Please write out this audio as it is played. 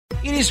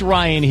It is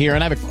Ryan here,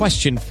 and I have a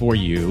question for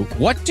you.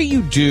 What do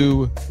you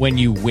do when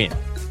you win?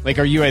 Like,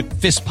 are you a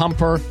fist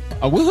pumper,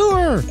 a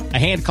woohooer, a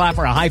hand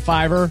clapper, a high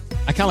fiver?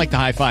 I kind of like the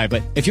high five,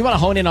 but if you want to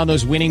hone in on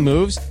those winning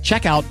moves,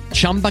 check out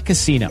Chumba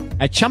Casino.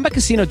 At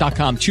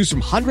ChumbaCasino.com, choose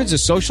from hundreds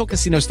of social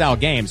casino-style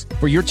games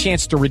for your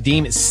chance to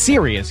redeem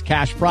serious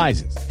cash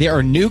prizes. There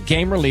are new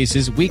game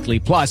releases weekly,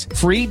 plus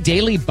free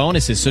daily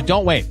bonuses. So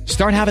don't wait.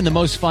 Start having the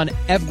most fun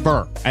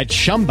ever at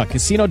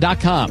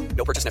ChumbaCasino.com.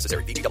 No purchase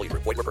necessary. VGW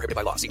Group. Void where prohibited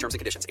by law. See terms and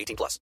conditions.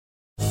 18+.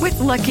 With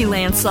Lucky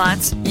Land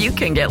Slots, you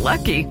can get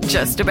lucky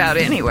just about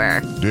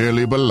anywhere.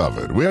 Dearly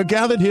beloved, we are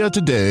gathered here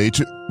today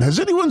to... Has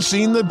anyone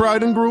seen the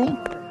bride and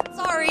groom?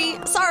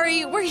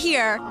 Sorry, we're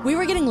here. We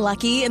were getting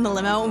lucky in the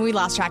limo and we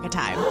lost track of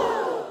time.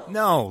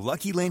 No,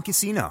 Lucky Land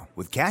Casino,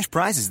 with cash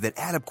prizes that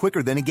add up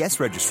quicker than a guest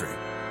registry.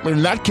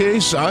 In that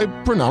case, I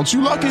pronounce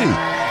you lucky.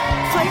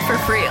 Play for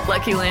free at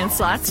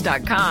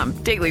LuckyLandSlots.com.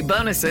 Daily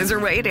bonuses are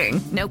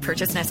waiting. No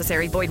purchase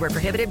necessary. Void where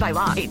prohibited by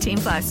law.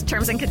 18+.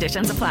 Terms and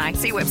conditions apply.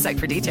 See website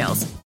for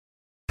details.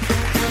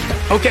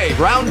 Okay,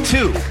 round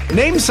two.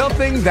 Name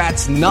something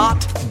that's not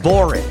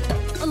boring.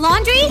 A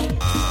laundry?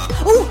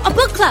 Ooh, a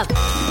book club.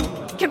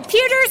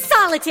 Computer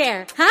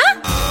solitaire,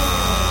 huh?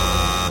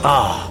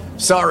 Ah, oh,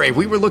 sorry.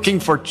 We were looking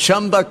for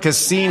Chumba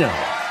Casino.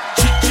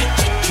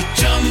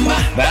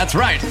 That's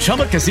right.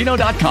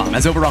 ChumbaCasino.com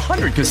has over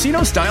 100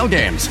 casino-style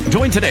games.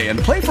 Join today and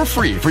play for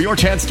free for your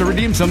chance to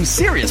redeem some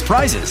serious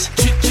prizes.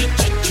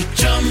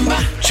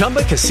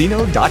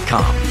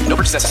 ChumbaCasino.com. No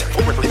purchase necessary.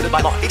 Void where prohibited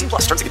by law. 18+.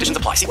 Terms and conditions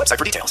apply. See website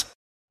for details.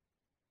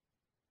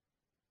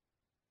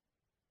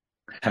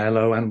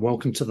 Hello and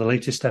welcome to the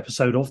latest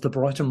episode of the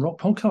Brighton Rock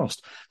Podcast,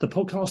 the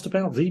podcast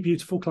about the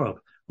beautiful club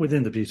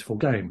within the beautiful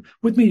game.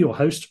 With me, your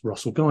host,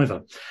 Russell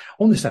Guyver.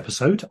 On this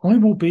episode, I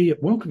will be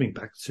welcoming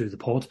back to the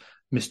pod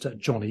Mr.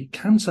 Johnny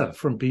Cantor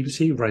from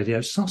BBC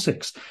Radio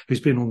Sussex, who's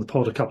been on the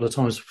pod a couple of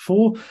times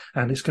before,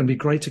 and it's going to be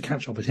great to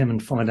catch up with him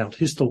and find out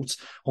his thoughts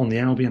on the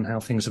Albion, how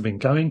things have been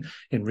going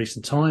in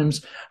recent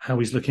times, how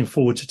he's looking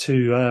forward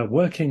to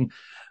working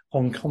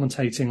on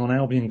commentating on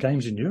Albion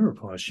games in Europe.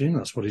 I assume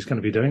that's what he's going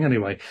to be doing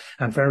anyway,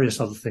 and various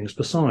other things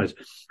besides.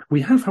 We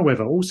have,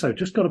 however, also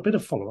just got a bit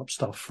of follow-up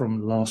stuff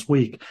from last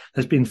week.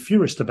 There's been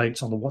furious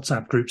debates on the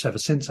WhatsApp groups ever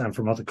since, and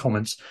from other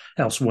comments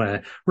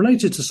elsewhere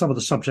related to some of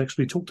the subjects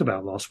we talked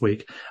about last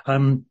week.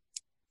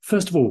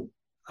 First of all,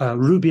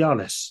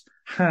 Rubiales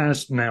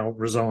has now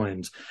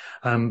resigned.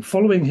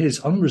 Following his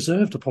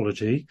unreserved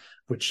apology,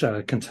 which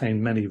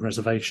contained many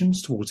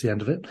reservations towards the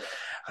end of it,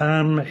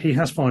 he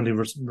has finally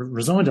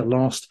resigned at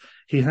last.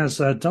 He has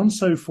done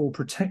so for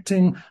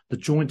protecting the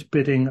joint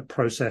bidding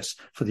process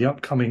for the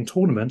upcoming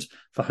tournament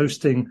for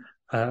hosting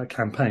a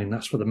campaign.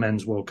 That's for the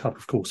Men's World Cup,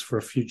 of course, for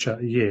a future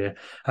year.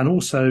 And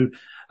also,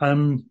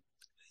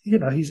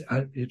 he's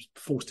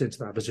forced into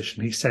that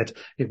position. He said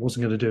it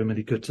wasn't going to do him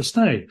any good to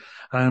stay.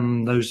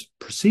 Those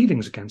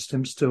proceedings against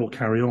him still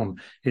carry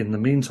on in the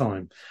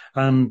meantime.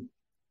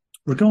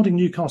 Regarding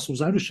Newcastle's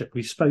ownership,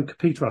 we spoke,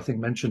 Peter, I think,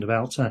 mentioned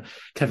about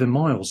Kevin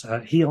Miles.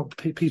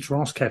 Peter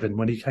asked Kevin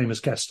when he came as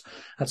guest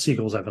at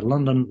Seagulls Over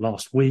London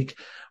last week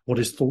what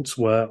his thoughts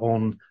were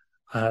on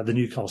the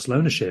Newcastle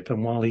ownership.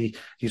 And while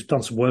he's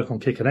done some work on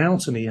Kick It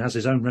Out and he has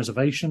his own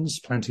reservations,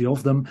 plenty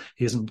of them,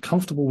 he isn't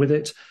comfortable with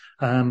it.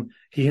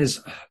 He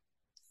is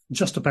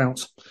just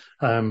about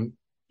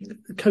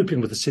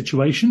coping with the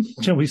situation,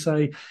 shall we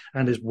say,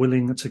 and is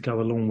willing to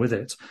go along with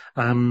it.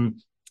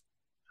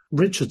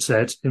 Richard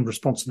said in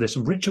response to this,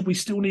 and Richard, we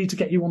still need to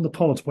get you on the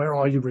pod. Where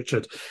are you,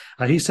 Richard?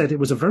 He said it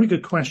was a very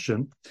good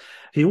question.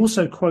 He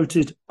also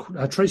quoted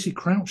Tracy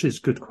Crouch's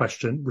good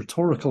question,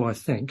 rhetorical, I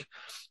think,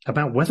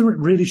 about whether it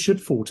really should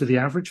fall to the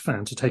average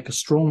fan to take a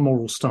strong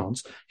moral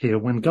stance here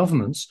when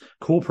governments,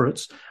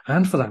 corporates,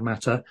 and for that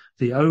matter,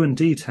 the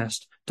O&D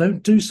test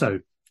don't do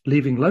so,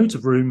 leaving loads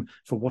of room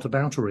for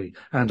whataboutery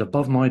and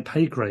above my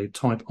pay grade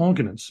type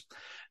arguments.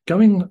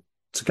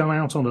 Go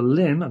out on a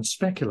limb and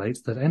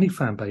speculate that any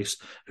fan base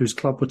whose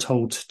club were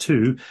told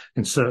to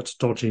insert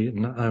dodgy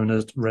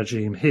owner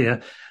regime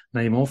here,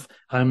 name off,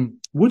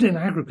 would in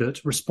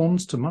aggregate respond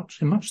to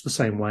in much the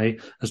same way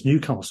as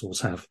Newcastle's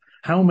have.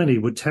 How many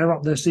would tear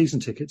up their season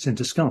tickets in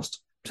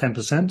disgust?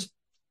 10%?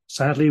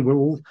 Sadly, we're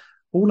all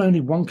only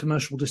one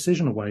commercial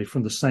decision away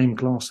from the same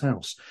glass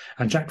house.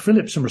 And Jack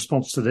Phillips, in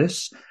response to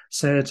this,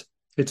 said,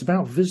 it's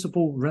about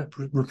visible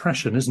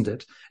repression, isn't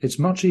it? It's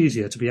much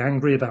easier to be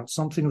angry about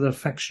something that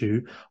affects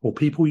you or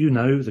people you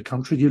know, the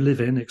country you live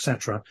in,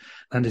 etc.,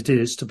 than it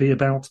is to be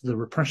about the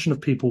repression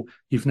of people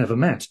you've never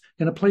met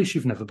in a place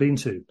you've never been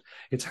to.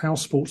 It's how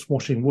sports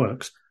washing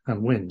works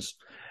and wins.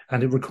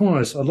 And it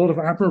requires a lot of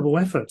admirable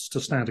efforts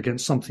to stand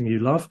against something you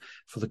love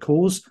for the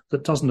cause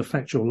that doesn't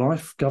affect your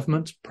life.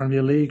 Government,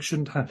 Premier League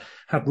shouldn't have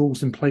had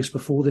rules in place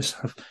before this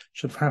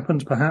should have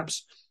happened,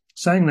 perhaps.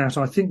 Saying that,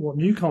 I think what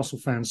Newcastle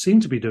fans seem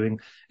to be doing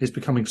is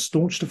becoming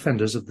staunch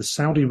defenders of the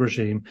Saudi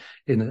regime,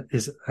 and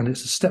it's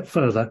a step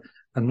further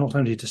and not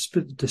only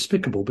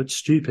despicable but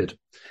stupid.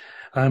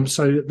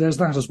 So there's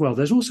that as well.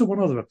 There's also one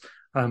other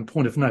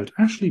point of note.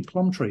 Ashley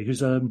Plumtree,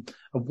 who's a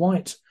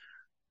white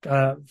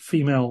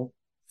female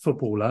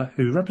footballer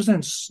who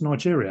represents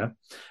Nigeria.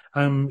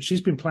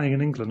 She's been playing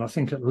in England, I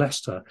think, at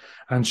Leicester,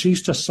 and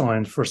she's just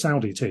signed for a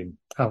Saudi team,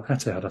 Al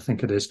Ittihad, I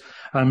think it is.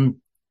 On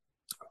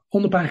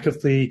the back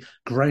of the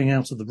greying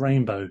out of the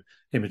rainbow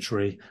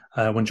imagery,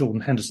 when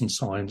Jordan Henderson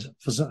signed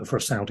for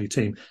a Saudi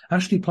team,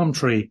 Ashley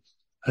Plumtree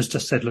has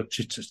just said, look,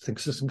 she just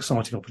thinks it's an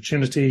exciting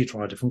opportunity,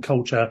 try a different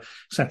culture,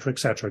 etc.,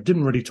 etc.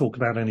 Didn't really talk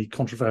about any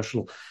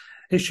controversial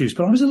issues,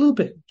 but I was a little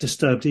bit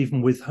disturbed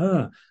even with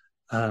her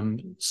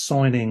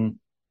signing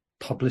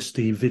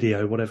publicity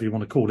video, whatever you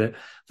want to call it,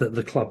 that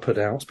the club put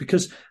out,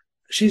 because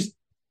she's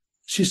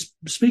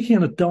speaking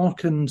in a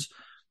darkened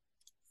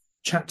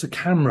chat to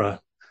camera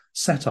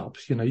setup.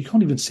 You know, you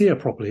can't even see her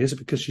properly. Is it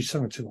because she's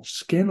showing too much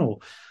skin or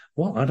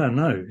what? I don't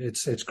know.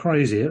 It's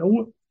crazy. It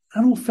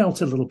all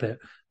felt a little bit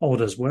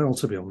odd as well,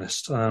 to be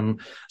honest.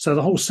 So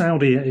the whole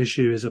Saudi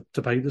issue is a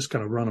debate that's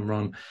going to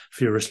run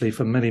furiously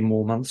for many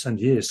more months and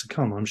years to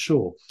come, I'm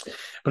sure.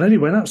 But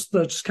anyway, that's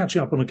just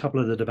catching up on a couple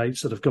of the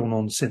debates that have gone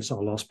on since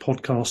our last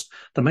podcast.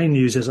 The main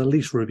news is at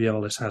least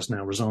Rubiales has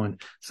now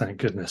resigned, thank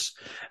goodness.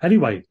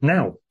 Anyway,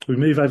 now we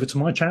move over to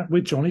my chat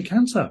with Johnny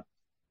Cantor.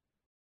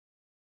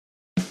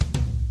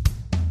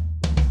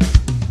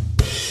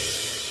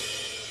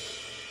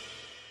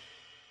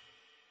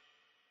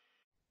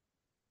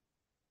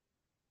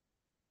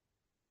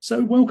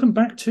 So welcome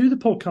back to the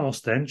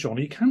podcast then,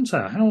 Johnny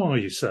Cantor. How are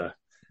you, sir?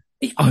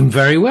 I'm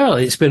very well.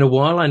 It's been a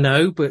while, I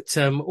know, but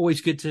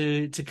always good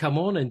to come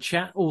on and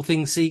chat all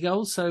things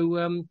seagulls.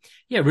 So,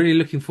 yeah, really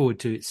looking forward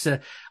to it.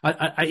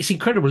 It's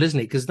incredible, isn't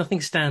it? Because nothing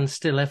stands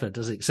still ever,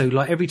 does it? So,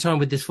 like every time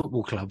with this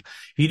football club,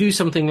 if you do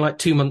something like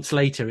 2 months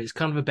later, it's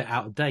kind of a bit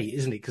out of date,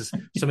 isn't it? Because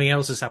something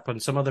else has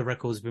happened, some other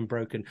records have been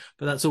broken,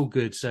 but that's all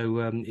good.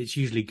 So it's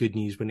usually good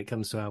news when it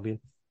comes to Albion.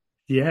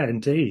 Yeah,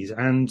 indeed.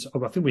 And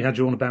I think we had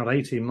you on about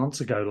 18 months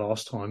ago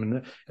last time,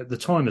 and the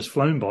time has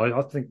flown by,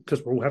 I think,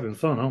 because we're all having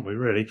fun, aren't we,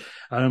 really?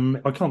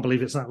 I can't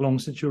believe it's that long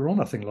since you were on,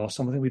 I think, last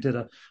time. I think we did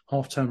a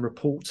half-term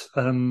report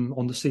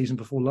on the season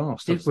before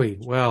last. Did we?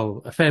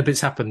 Well, a fair bit's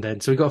happened then,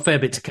 so we've got a fair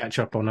bit to catch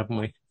up on, haven't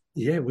we?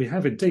 Yeah, we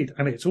have indeed.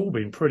 And it's all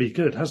been pretty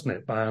good, hasn't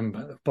it,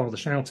 by the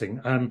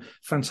shouting.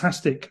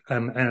 Fantastic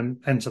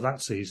end to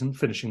that season,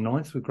 finishing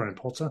 9th with Graham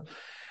Potter.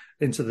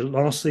 Into the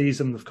last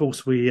season, of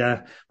course, we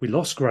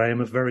lost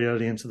Graham very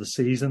early into the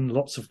season.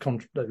 Lots of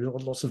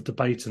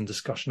debate and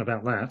discussion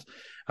about that.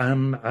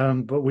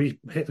 But we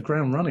hit the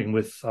ground running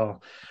with our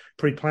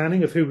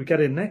pre-planning of who we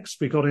get in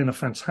next. We got in a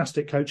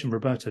fantastic coach in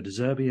Roberto De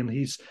Zerbi, and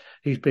he's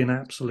been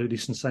absolutely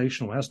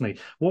sensational, hasn't he?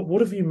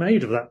 What have you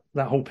made of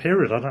that whole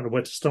period? I don't know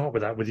where to start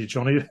with that with you,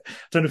 Johnny. I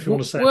don't know if you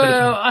want to say.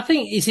 Well, I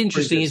think it's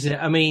interesting, isn't it?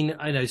 I mean,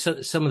 I know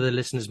some of the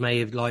listeners may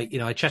have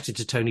I chatted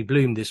to Tony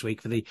Bloom this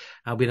week for the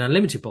Albion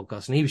Unlimited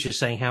podcast, and he was just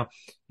saying how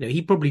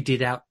he probably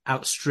did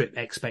outstrip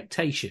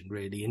expectation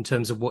really in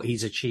terms of what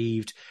he's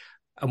achieved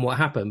and what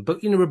happened. But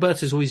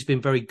Roberto's always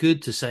been very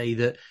good to say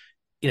that.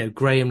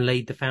 Graham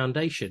laid the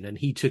foundation and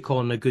he took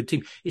on a good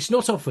team. It's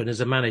not often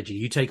as a manager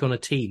you take on a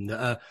team that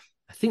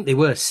I think they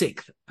were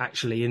 6th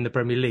actually in the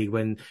Premier League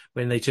when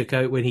he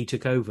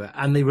took over,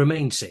 and they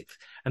remained 6th,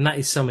 and that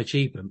is some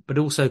achievement. But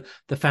also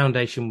the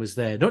foundation was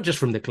there, not just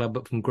from the club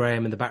but from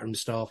Graham and the backroom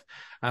staff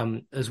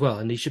as well.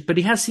 And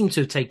he has seemed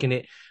to have taken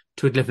it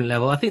to a different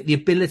level. I think the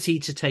ability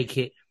to take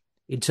it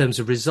in terms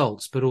of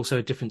results, but also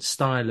a different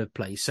style of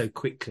play so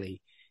quickly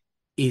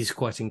is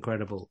quite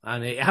incredible,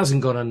 and it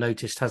hasn't gone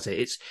unnoticed, has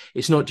it?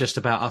 It's not just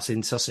about us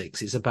in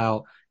Sussex; it's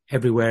about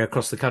everywhere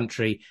across the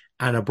country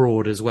and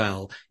abroad as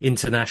well,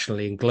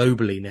 internationally and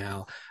globally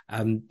now.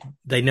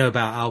 They know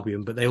about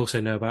Albion, but they also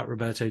know about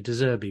Roberto De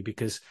Zerbi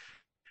because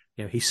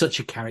he's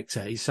such a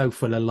character. He's so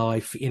full of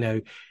life.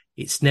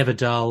 It's never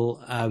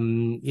dull.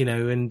 And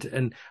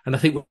I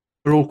think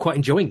we're all quite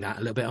enjoying that a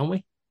little bit, aren't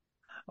we?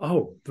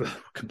 Oh,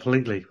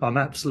 completely! I'm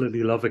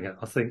absolutely loving it.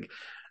 I think.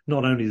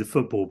 Not only the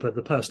football, but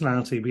the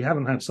personality. We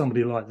haven't had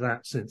somebody like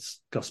that since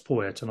Gus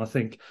Poyet, and I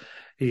think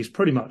he's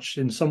pretty much,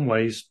 in some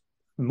ways,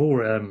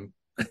 more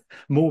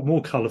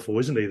colourful,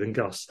 isn't he, than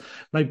Gus?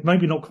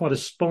 Maybe not quite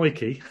as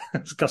spiky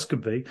as Gus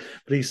could be,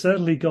 but he's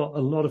certainly got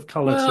a lot of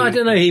colour. Well, I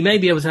don't know. He may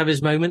be able to have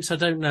his moments. I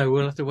don't know.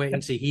 We'll have to wait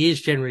and see. He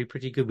is generally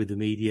pretty good with the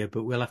media,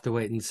 but we'll have to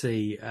wait and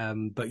see.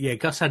 But yeah,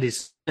 Gus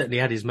certainly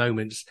had his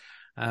moments,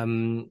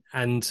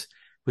 and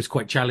was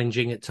quite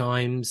challenging at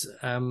times.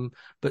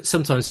 But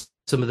sometimes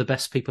some of the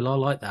best people are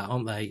like that,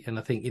 aren't they? And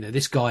I think,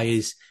 this guy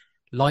is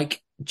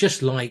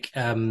just like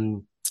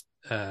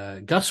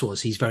Gus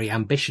was. He's very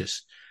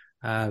ambitious.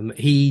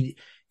 He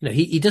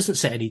doesn't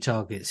set any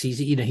targets.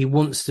 He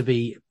wants to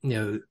be,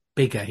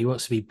 bigger. He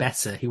wants to be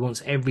better. He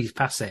wants every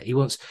facet.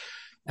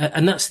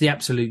 And that's the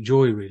absolute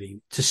joy, really,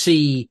 to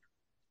see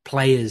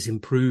players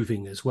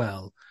improving as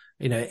well.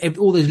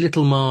 All those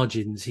little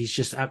margins, he's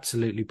just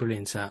absolutely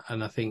brilliant at.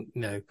 And I think,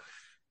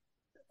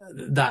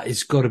 that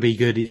has got to be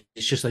good.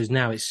 It's just those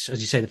now. It's,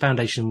 as you say, the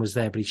foundation was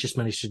there, but he's just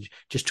managed to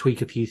just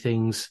tweak a few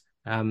things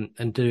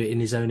and do it in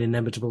his own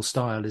inimitable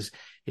style is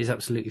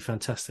absolutely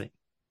fantastic.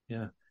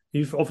 Yeah.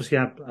 You've obviously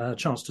had a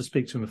chance to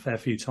speak to him a fair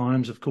few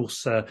times. Of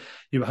course,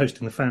 you were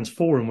hosting the Fans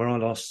Forum where I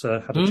last had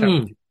a chat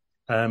with you.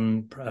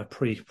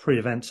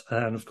 pre-event,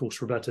 and of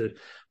course Roberto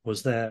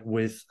was there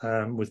with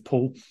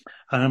Paul.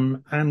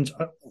 And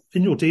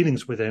in your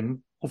dealings with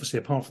him, obviously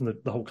apart from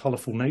the whole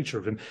colourful nature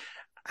of him,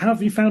 how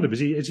have you found him?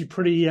 Is he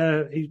pretty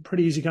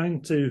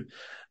easygoing to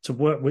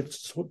work with,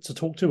 to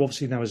talk to?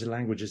 Obviously now his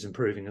language is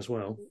improving as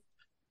well.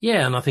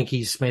 Yeah, and I think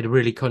he's made a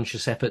really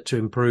conscious effort to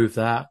improve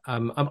that.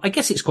 I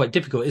guess it's quite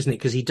difficult, isn't it?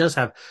 Because he does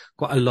have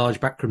quite a large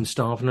backroom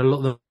staff, and a lot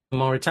of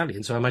them are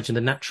Italian. So I imagine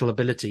the natural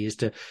ability is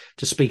to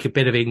speak a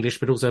bit of English,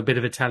 but also a bit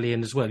of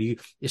Italian as well.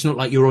 It's not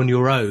like you're on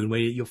your own where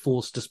you're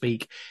forced to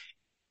speak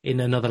in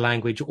another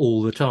language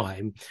all the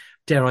time.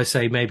 Dare I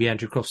say, maybe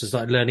Andrew Crofts has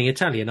started learning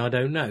Italian. I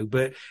don't know,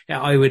 but yeah,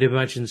 I would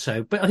imagine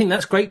so. But I think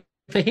that's great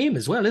for him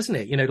as well, isn't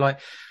it? Like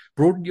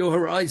broaden your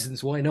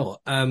horizons. Why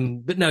not?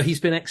 But no, he's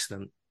been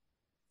excellent.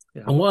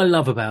 Yeah. And what I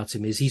love about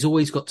him is he's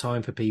always got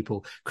time for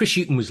people. Chris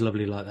Hughton was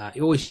lovely like that. He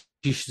always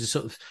used to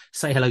sort of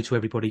say hello to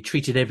everybody,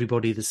 treated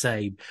everybody the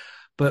same.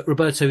 But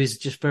Roberto is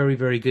just very,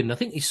 very good. And I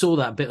think he saw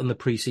that a bit on the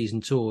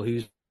pre-season tour. He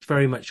was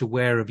very much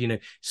aware of,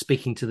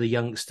 speaking to the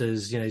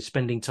youngsters,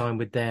 spending time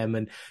with them.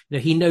 And,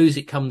 he knows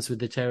it comes with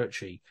the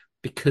territory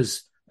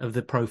because of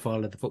the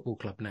profile of the football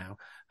club now.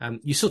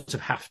 You sort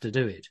of have to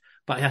do it.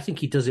 But I think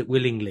he does it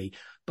willingly.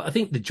 But I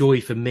think the joy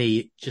for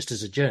me, just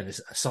as a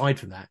journalist, aside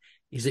from that,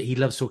 is that he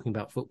loves talking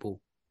about football.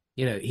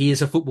 He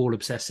is a football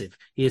obsessive.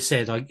 He has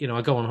said, I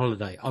go on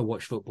holiday, I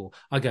watch football.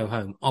 I go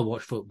home, I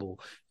watch football.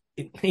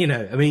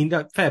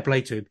 Fair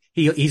play to him.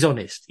 He's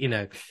honest,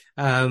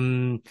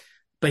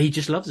 but he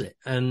just loves it.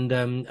 And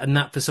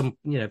that for some,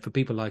 for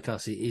people like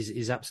us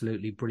is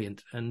absolutely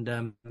brilliant. And,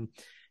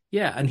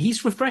 and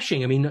he's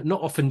refreshing.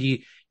 Not often do you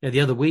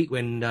the other week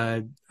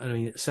when,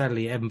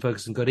 sadly, Evan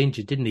Ferguson got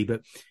injured, didn't he?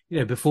 But,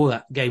 before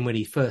that game when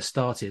he first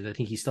started, I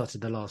think he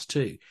started the last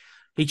two,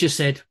 he just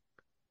said,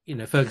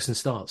 Ferguson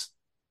starts.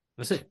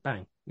 That's it.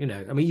 Bang.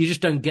 You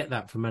just don't get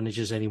that from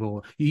managers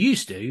anymore. You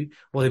used to,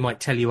 or they might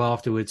tell you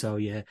afterwards, oh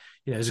yeah,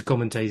 as a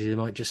commentator, they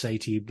might just say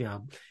to you,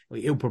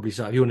 he'll probably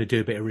start if you want to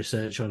do a bit of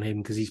research on him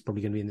because he's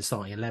probably going to be in the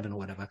starting 11 or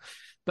whatever.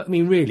 But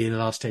really in the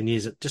last 10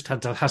 years, it just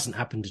hasn't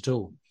happened at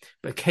all.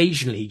 But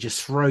occasionally he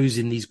just throws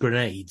in these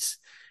grenades.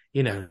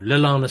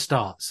 Lallana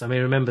starts.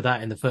 remember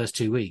that in the first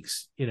 2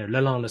 weeks,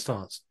 Lallana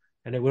starts.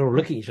 And then we're all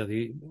looking at each other.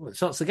 It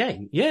starts the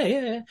game.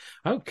 Yeah.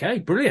 Okay,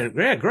 brilliant.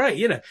 Yeah,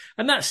 great.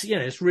 And that's,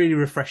 it's really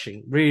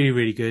refreshing, really,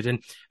 really good.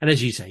 And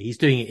as you say,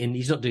 he's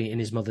not doing it in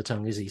his mother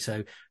tongue, is he?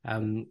 So,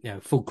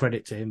 full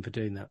credit to him for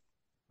doing that.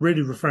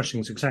 Really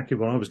refreshing is exactly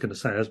what I was going to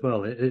say as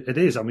well. It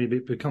is.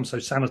 It becomes so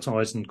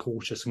sanitized and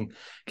cautious and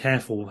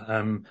careful.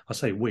 I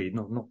say we,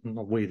 not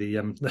we,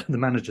 the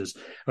managers,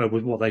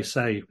 with what they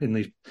say in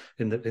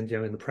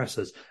the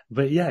pressers.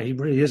 But yeah, he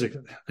really is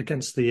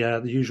against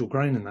the usual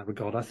grain in that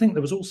regard. I think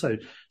there was also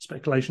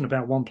speculation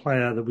about one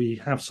player that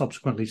we have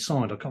subsequently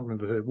signed. I can't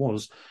remember who it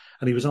was,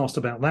 and he was asked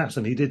about that,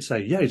 and he did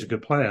say, yeah, he's a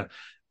good player.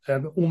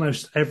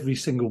 Almost every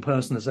single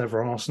person that's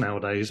ever asked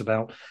nowadays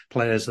about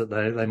players that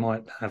they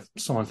might have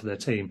signed for their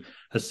team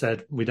has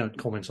said we don't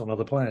comment on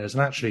other players.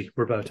 And actually,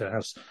 Roberto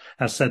has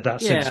said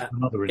that since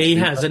another interview. He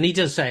has, and he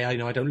does say,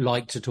 I don't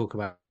like to talk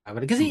about it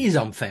because it is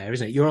unfair,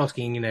 isn't it? You're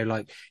asking,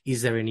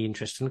 is there any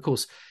interest? And of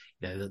course,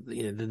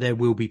 there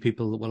will be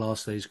people that will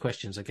ask those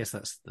questions. I guess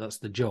that's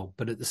the job.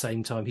 But at the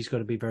same time, he's got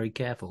to be very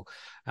careful.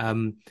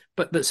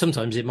 But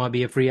sometimes it might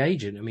be a free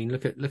agent.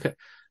 Look at.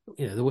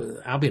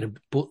 Albion have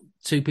bought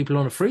two people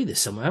on a free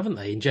this summer, haven't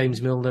they? In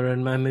James Milner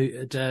and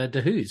Mahmoud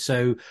Dahoud.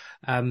 So,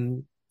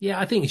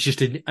 I think it's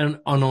just an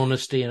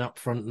honesty and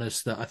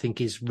upfrontness that I think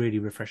is really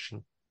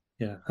refreshing.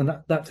 Yeah, and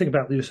that thing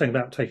about you were saying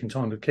about taking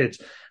time with kids.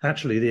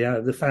 Actually,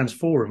 the fans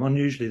forum,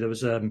 unusually there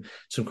was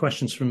some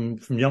questions from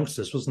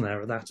youngsters, wasn't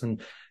there, at that,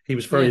 and he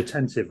was very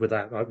attentive with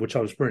that, which I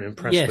was really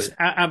impressed with. Yes,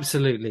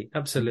 absolutely,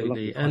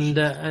 and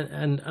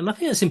I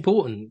think that's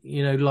important.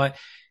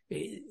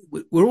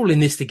 We're all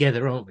in this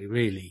together, aren't we,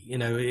 really?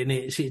 And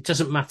it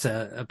doesn't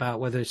matter about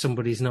whether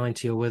somebody's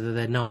 90 or whether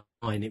they're 9.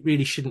 It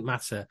really shouldn't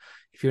matter.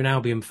 If you're an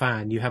Albion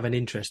fan, you have an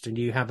interest and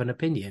you have an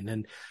opinion.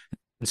 And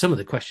some of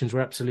the questions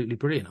were absolutely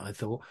brilliant, I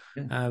thought.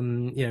 Yeah.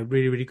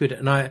 Really, really good.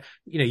 And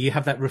you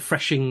have that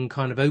refreshing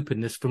kind of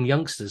openness from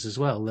youngsters as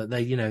well, that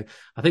they,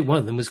 I think one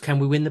of them was, can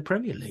we win the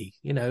Premier League?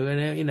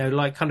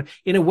 Kind of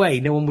in a way,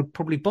 no one would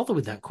probably bother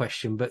with that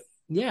question, but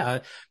yeah,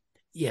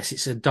 yes,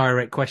 it's a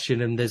direct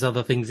question and there's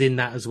other things in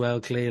that as well,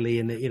 clearly.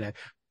 And,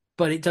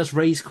 but it does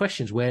raise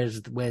questions.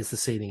 Where's the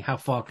ceiling? How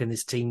far can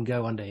this team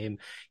go under him?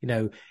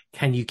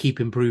 Can you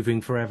keep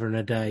improving forever and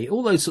a day?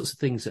 All those sorts of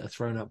things that are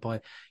thrown up by,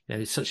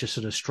 it's such a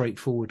sort of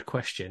straightforward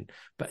question.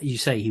 But you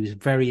say he was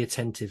very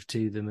attentive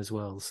to them as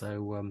well.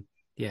 So,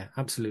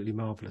 absolutely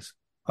marvellous.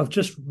 I've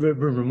just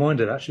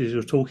reminded, actually, as you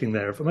were talking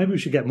there, maybe we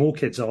should get more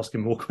kids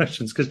asking more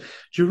questions. Because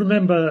do you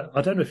remember,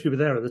 I don't know if you were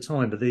there at the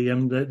time, but they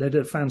did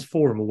a fans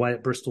forum away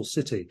at Bristol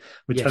City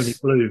with Tony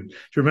Bloom. Do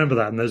you remember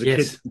that? And there's a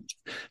kid,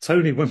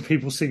 Tony, when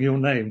people sing your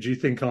name, do you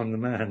think I'm the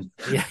man?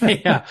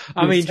 Yeah.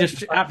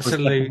 Just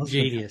absolute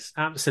genius.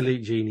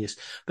 Absolute genius.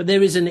 But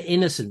there is an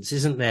innocence,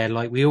 isn't there?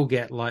 Like we all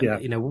get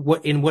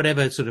in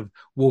whatever sort of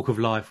walk of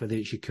life, whether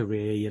it's your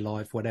career, your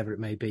life, whatever it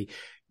may be,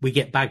 we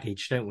get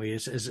baggage, don't we,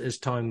 as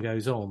time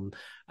goes on.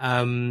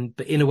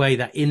 But in a way,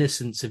 that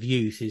innocence of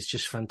youth is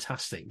just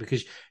fantastic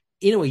because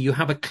in a way you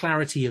have a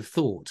clarity of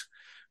thought.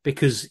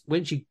 Because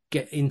once you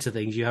get into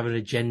things, you have an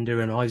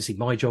agenda, and obviously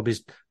my job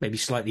is maybe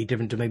slightly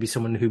different to maybe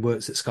someone who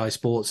works at Sky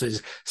Sports.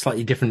 It's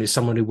slightly different to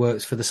someone who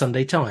works for the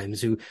Sunday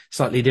Times, who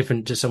slightly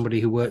different to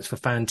somebody who works for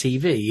Fan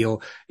TV, or,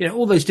 you know,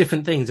 all those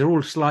different things. They're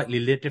all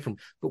slightly different,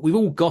 but we've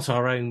all got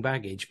our own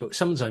baggage. But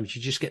sometimes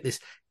you just get this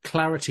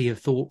clarity of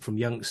thought from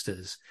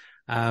youngsters,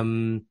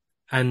 and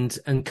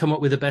come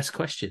up with the best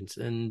questions.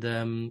 And,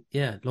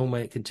 long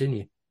may it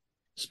continue.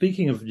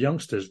 Speaking of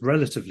youngsters,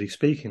 relatively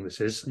speaking,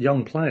 this is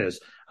young players.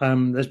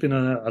 There's been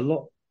a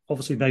lot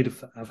obviously made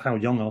of how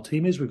young our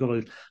team is. We've got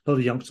a lot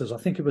of youngsters. I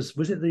think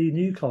was it the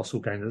Newcastle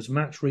game? There was a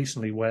match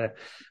recently where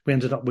we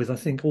ended up with, I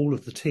think all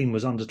of the team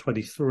was under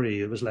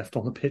 23. It was left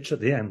on the pitch at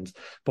the end,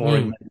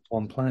 barring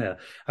one player.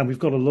 And we've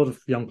got a lot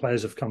of young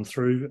players have come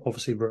through.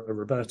 Obviously,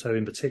 Roberto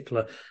in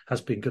particular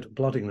has been good at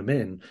blooding them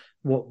in.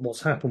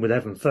 What's happened with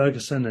Evan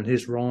Ferguson and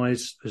his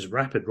rise, his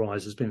rapid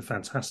rise, has been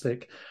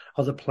fantastic.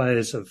 Other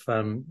players have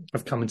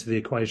come into the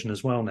equation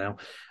as well now.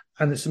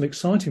 And there's some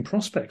exciting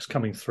prospects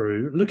coming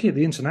through. Looking at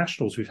the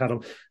internationals we've had,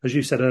 as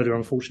you said earlier,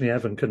 unfortunately,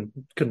 Evan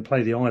couldn't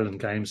play the Ireland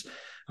games.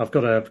 I've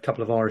got a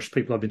couple of Irish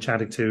people I've been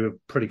chatting to who are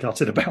pretty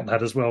gutted about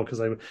that as well, because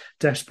they were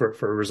desperate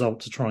for a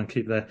result to try and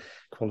keep their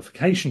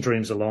qualification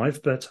dreams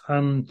alive. But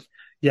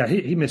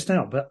he missed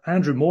out. But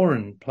Andrew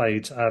Moran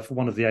played for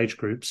one of the age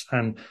groups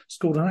and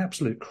scored an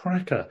absolute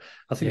cracker.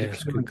 I think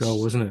it's a good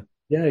goal, wasn't it?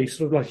 Yeah, I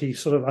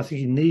think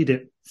he kneed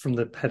it from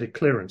the headed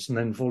clearance and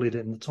then volleyed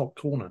it in the top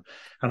corner.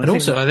 And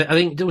also, I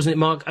think wasn't it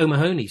Mark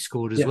O'Mahony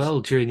scored as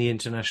well during the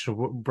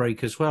international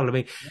break as well. I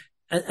mean,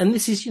 and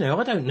this is,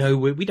 I don't know.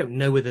 We don't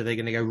know whether they're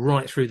going to go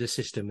right through the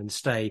system and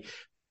stay,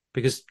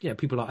 because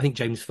people like, I think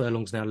James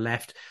Furlong's now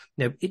left.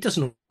 It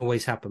doesn't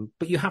always happen,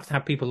 but you have to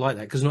have people like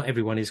that because not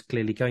everyone is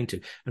clearly going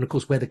to. And of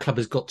course, where the club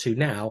has got to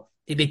now,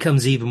 it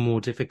becomes even more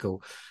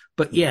difficult.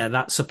 But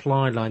that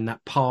supply line,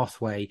 that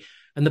pathway,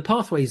 and the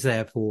pathway's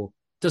there for.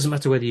 Doesn't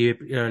matter whether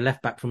you're a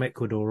left back from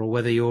Ecuador or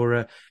whether you're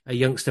a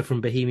youngster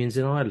from Bohemians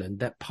in Ireland.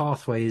 That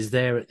pathway is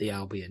there at the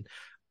Albion,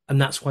 and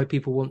that's why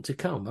people want to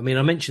come. I mean,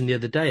 I mentioned the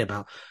other day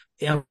about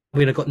Albion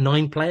have got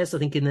 9 players, I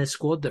think, in their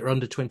squad that are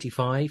under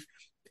 25,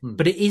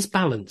 but it is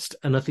balanced,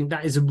 and I think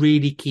that is a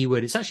really key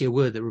word. It's actually a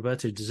word that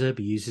Roberto De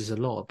Zerbi uses a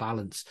lot, of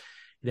balance.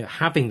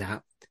 Having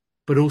that,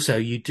 but also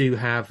you do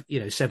have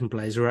 7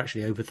 players who are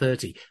actually over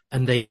 30,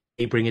 and they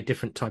bring a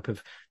different type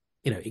of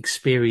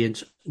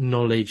experience,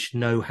 knowledge,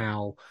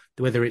 know-how,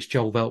 whether it's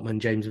Joel Veltman,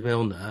 James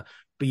Milner,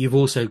 but you've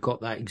also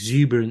got that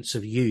exuberance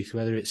of youth,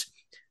 whether it's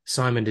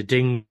Simon de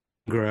Dingra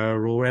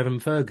or Evan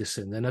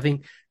Ferguson. And I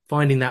think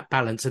finding that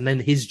balance, and then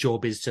his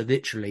job is to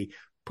literally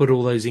put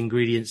all those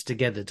ingredients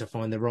together to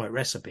find the right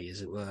recipe,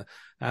 as it were.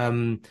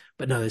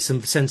 But no, there's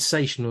some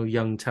sensational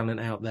young talent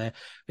out there,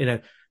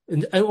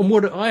 And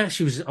what I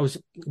was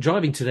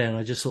driving today, and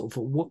I just sort of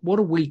thought, what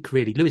a week,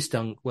 really. Lewis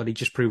Dunk, well, he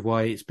just proved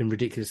why it's been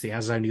ridiculous. He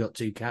has only got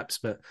 2 caps,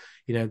 but,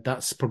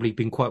 that's probably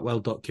been quite well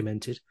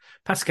documented.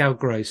 Pascal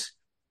Gross,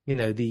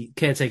 the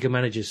caretaker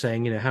manager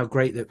saying, how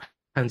great that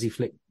Hansi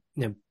Flick,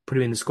 put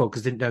him in the squad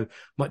because didn't know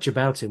much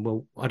about him.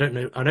 Well, I don't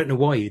know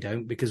why you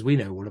don't, because we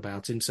know all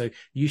about him. So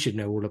you should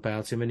know all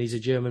about him. And he's a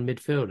German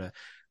midfielder.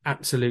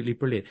 Absolutely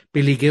brilliant.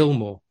 Billy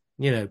Gilmore,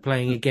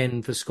 playing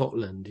again for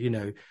Scotland,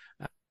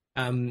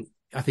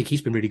 I think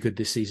he's been really good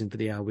this season for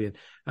the Albion.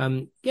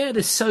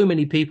 There's so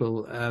many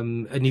people.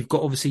 And you've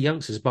got obviously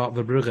youngsters, Bart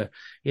Verbrugge,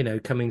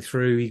 coming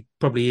through. He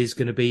probably is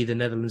going to be the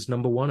Netherlands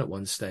 #1 at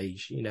one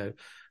stage,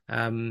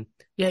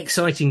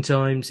 exciting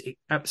times.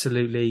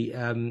 Absolutely.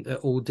 At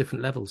all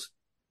different levels.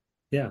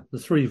 Yeah. The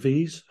 3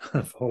 V's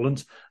of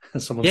Holland.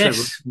 Someone said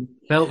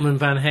Veltman,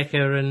 Van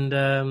Hecker and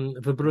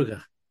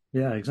Verbrugge.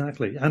 Yeah,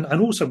 exactly. And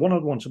also one I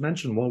want to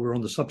mention while we're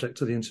on the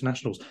subject of the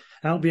internationals,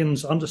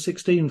 Albion's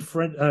under-16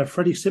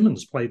 Freddie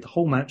Simmons played the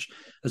whole match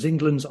as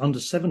England's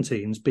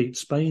under-17s beat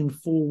Spain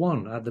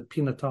 4-1 at the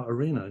Pinata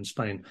Arena in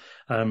Spain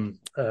in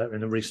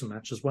a recent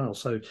match as well.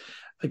 So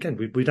again,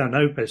 we don't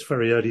know, but it's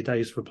very early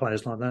days for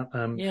players like that.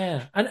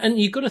 And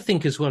you've got to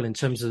think as well in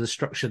terms of the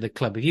structure of the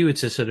club. If you were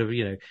to sort of,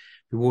 be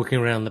walking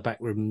around the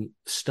backroom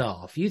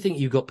staff, you think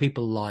you've got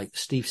people like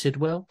Steve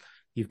Sidwell,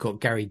 you've got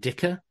Gary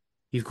Dicker,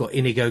 you've got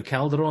Inigo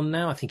Calderon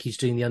now. I think he's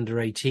doing the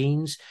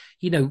under-18s.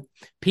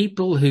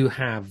 People who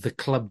have the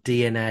club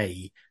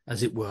DNA,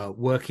 as it were,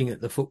 working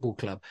at the football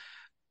club,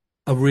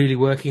 are really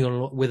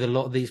working with a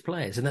lot of these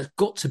players, and that's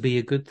got to be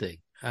a good thing.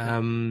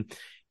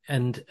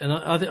 And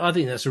I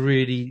think that's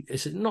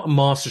it's not a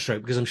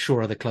masterstroke, because I'm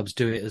sure other clubs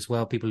do it as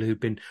well, people who've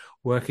been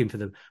working for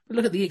them. But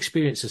look at the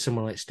experience of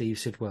someone like Steve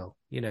Sidwell,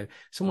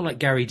 someone like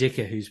Gary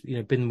Dicker, who's,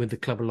 been with the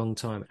club a long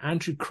time.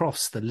 Andrew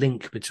Cross, the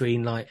link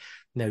between De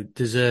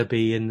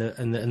Zerbi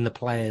and the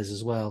players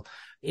as well.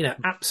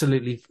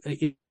 Absolutely,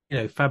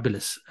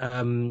 fabulous.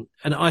 And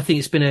I think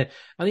it's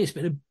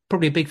been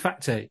probably a big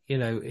factor,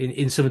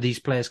 in some of these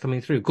players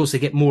coming through. Of course, they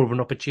get more of an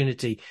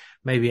opportunity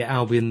maybe at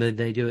Albion than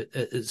they do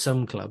at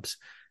some clubs.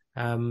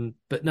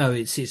 But no,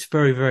 it's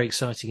very, very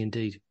exciting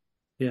indeed.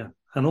 Yeah.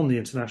 And on the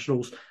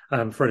internationals,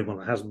 for anyone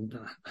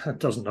that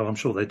doesn't know, I'm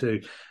sure they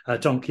do,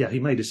 Dunk, he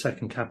made his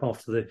second cap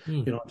after the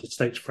United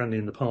States friendly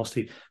in the past.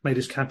 He made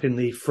his cap in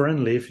the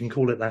friendly, if you can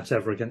call it that,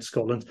 ever against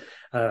Scotland,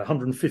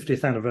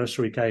 150th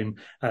anniversary game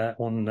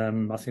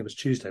on, I think it was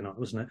Tuesday night,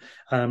 wasn't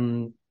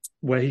it?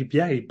 Where he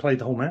played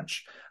the whole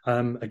match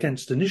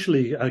against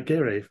initially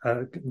Gay,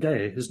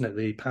 isn't it,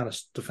 the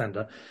Palace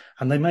defender,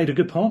 and they made a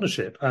good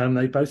partnership.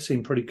 They both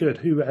seemed pretty good.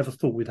 Who ever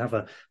thought we'd have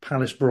a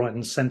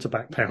Palace-Brighton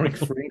centre-back pairing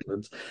for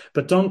England?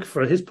 But Dunk,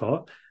 for his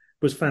part,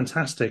 was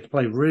fantastic,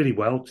 played really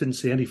well, didn't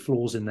see any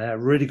flaws in there,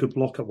 really good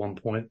block at one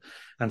point,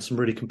 and some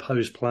really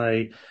composed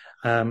play.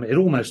 It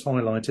almost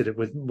highlighted it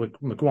with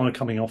Maguire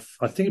coming off.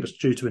 I think it was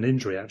due to an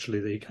injury, actually,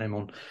 that he came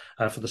on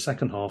for the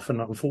second half. And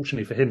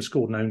unfortunately for him,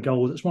 scored an own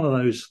goal. It's one of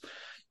those,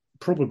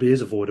 probably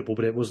is avoidable,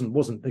 but it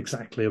wasn't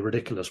exactly a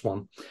ridiculous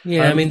one.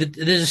 Yeah, I mean, the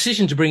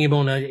decision to bring him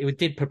on, it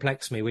did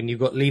perplex me when you've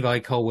got Levi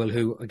Colwill,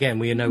 who, again,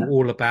 we know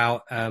all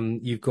about.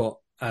 You've got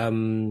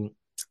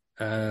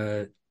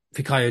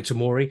Fikayo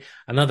Tomori,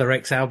 another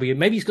ex-Albion.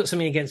 Maybe he's got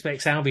something against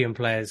ex-Albion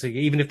players,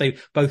 even if they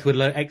both were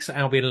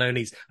ex-Albion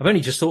loanees. I've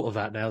only just thought of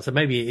that now, so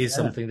maybe it is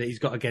something that he's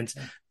got against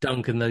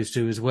Duncan, those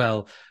two as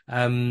well.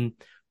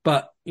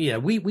 But yeah,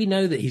 we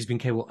know that he's been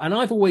capable. And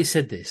I've always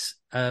said this,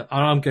 and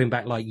I'm going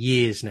back like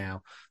years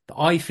now, that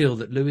I feel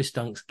that Lewis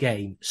Dunk's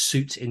game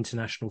suits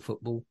international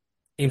football.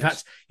 In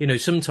fact,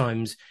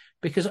 sometimes,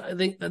 because I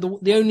think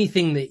the only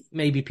thing that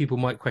maybe people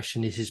might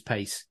question is his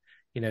pace.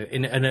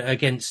 And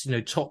against,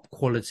 top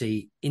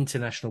quality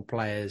international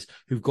players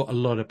who've got a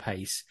lot of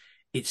pace,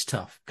 it's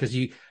tough because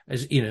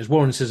as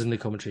Warren says in the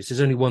commentaries,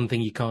 there's only one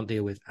thing you can't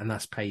deal with, and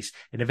that's pace.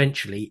 And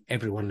eventually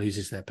everyone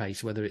loses their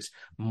pace, whether it's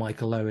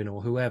Michael Owen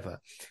or whoever.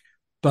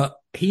 But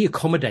he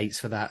accommodates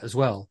for that as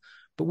well.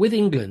 But with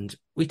England,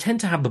 we tend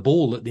to have the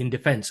ball in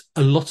defence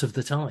a lot of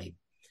the time.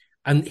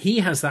 And he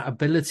has that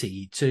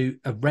ability to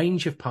a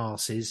range of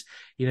passes.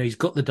 He's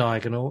got the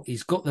diagonal.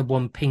 He's got the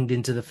one pinged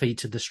into the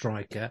feet of the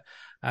striker.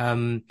 I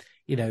love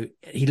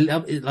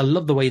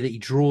the way that he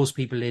draws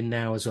people in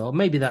now as well.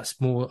 Maybe that's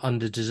more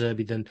under De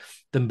Zerbi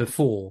than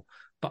before.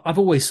 But I've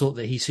always thought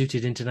that he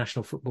suited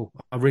international football.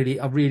 I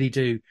really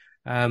do.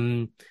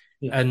 And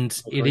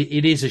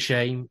it is a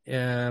shame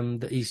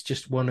that he's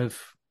just one of,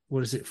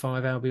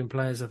 5 Albion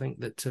players, I think,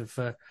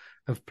 that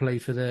have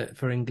played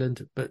for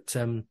England. But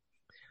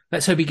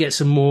let's hope he gets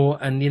some more,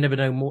 and you never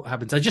know what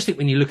happens. I just think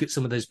when you look at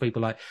some of those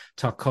people like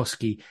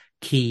Tarkowski,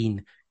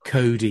 Keane,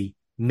 Cody,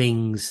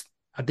 Mings,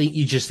 I think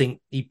you just think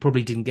he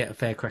probably didn't get a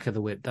fair crack of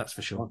the whip, that's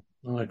for sure.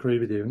 I agree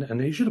with you.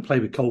 And he should have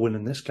played with Colwyn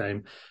in this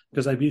game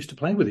because they've used to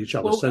playing with each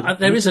other. Well,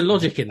 there is a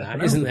logic in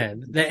that, isn't there?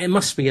 It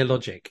must be a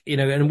logic,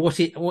 and what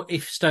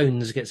if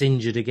Stones gets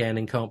injured again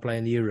and can't play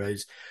in the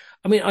Euros?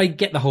 I mean, I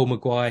get the whole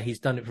Maguire. He's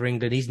done it for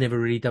England. He's never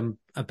really done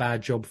a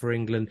bad job for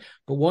England.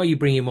 But why you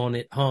bring him on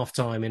at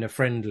half-time in a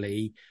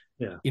friendly,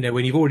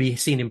 when you've already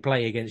seen him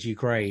play against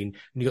Ukraine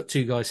and you've got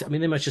two guys, I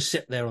mean, they must just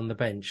sit there on the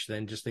bench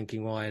then just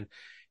thinking, why? And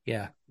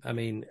yeah, I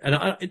mean, and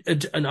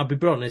I'll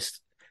be honest,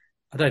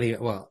 I don't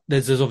think,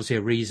 there's obviously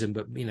a reason,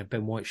 but,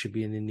 Ben White should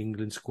be in the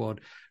England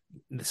squad.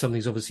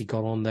 Something's obviously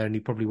gone on there and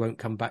he probably won't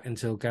come back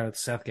until Gareth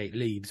Southgate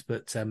leaves.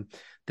 But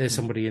there's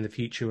somebody in the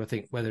future, I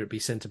think, whether it be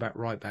centre-back,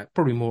 right-back,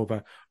 probably more of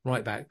a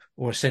right-back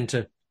or a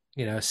centre,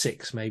 a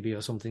 6 maybe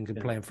or something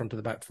can play in front of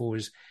the back 4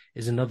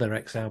 is another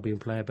ex-Albion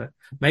player. But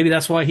maybe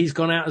that's why he's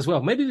gone out as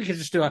well. Maybe we could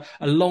just do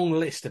a long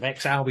list of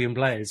ex-Albion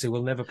players who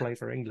will never play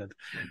for England.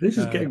 This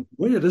is getting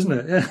weird, isn't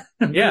it? Yeah,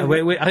 yeah.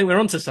 I think we're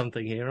onto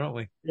something here, aren't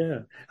we?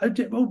 Yeah.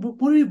 Well,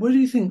 where do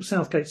you think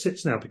Southgate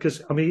sits now?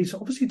 Because I mean, he's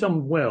obviously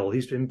done well.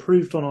 He's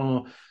improved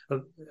on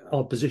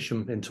our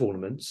position in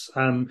tournaments,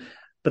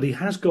 but he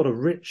has got a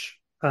rich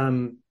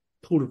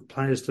pool of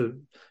players to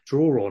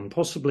draw on.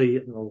 Possibly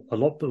a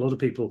lot of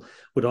people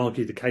would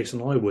argue the case,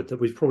 and I would, that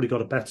we've probably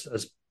got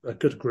a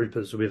good group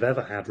as we've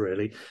ever had,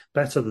 really,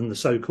 better than the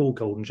so-called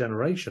golden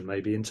generation,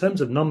 maybe in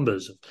terms of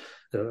numbers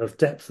of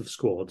depth of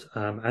squad,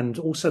 and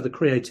also the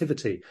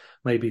creativity,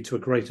 maybe to a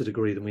greater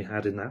degree than we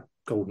had in that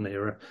golden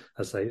era,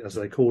 as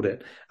they called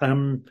it.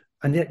 And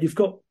yet you've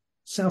got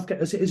Southgate.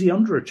 Is he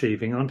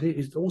underachieving? And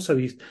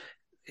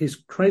he's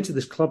created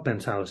this club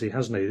mentality,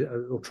 hasn't he?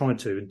 Or tried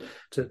to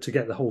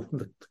get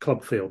the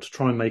club feel, to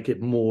try and make it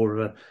more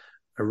of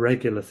a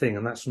regular thing.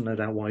 And that's no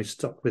doubt why he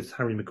stuck with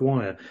Harry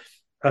Maguire.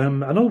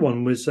 Another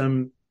one was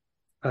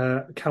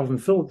Calvin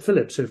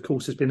Phillips, who, of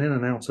course, has been in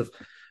and out of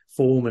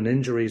form and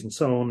injuries and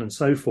so on and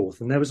so forth.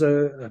 And there was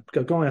a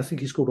guy, I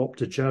think he's called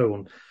Opta Joe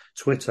on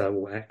Twitter,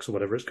 or X or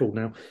whatever it's called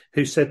now,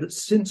 who said that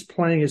since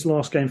playing his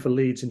last game for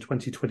Leeds in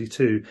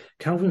 2022,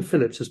 Calvin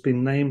Phillips has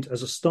been named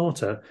as a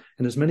starter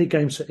in as many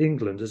games for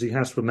England as he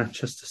has for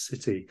Manchester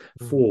City,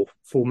 four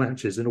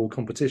matches in all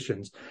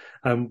competitions.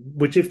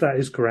 Which, if that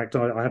is correct,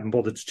 I haven't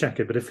bothered to check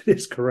it, but if it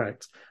is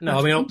correct, no,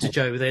 I mean, Opta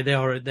Joe,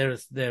 they're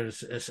a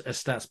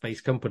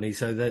stats-based company,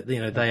 so that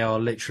they are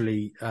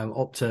literally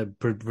Opta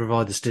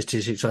provide the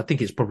statistics. So I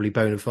think it's probably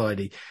bona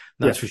fide.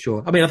 That's for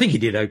sure. I mean, I think he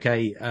did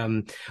okay.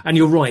 And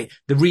you're right.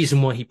 The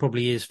reason why he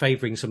probably is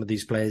favouring some of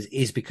these players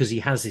is because he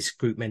has this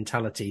group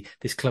mentality,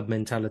 this club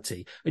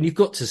mentality. And you've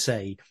got to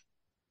say,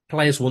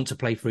 players want to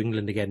play for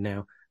England again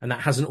now. And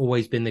that hasn't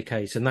always been the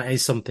case. And that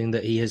is something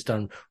that he has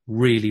done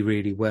really,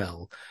 really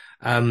well.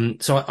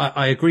 So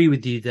I agree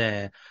with you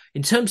there.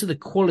 In terms of the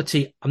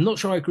quality, I'm not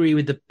sure I agree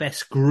with the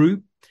best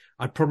group.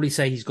 I'd probably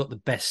say he's got the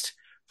best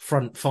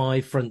front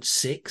five, front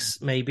six,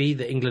 maybe,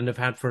 that England have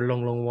had for a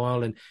long, long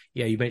while. And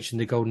yeah, you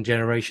mentioned the golden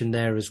generation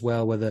there as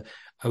well, whether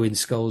Owen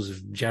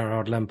Scholes,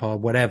 Gerrard,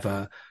 Lampard,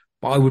 whatever.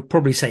 But I would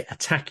probably say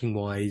attacking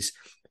wise,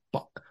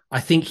 but I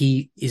think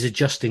he is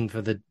adjusting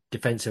for the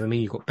defensive. I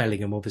mean, you've got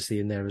Bellingham obviously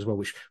in there as well,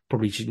 which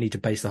probably should need to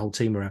base the whole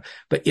team around.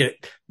 But, you know,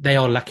 they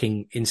are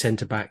lacking in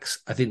centre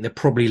backs. I think they're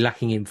probably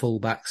lacking in full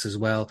backs as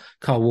well.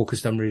 Kyle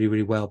Walker's done really,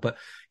 really well. But,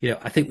 you know,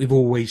 I think we've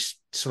always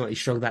slightly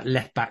struggled that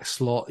left back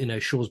slot. You know,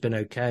 Shaw's been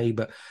okay,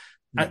 but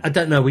I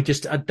don't know.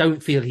 I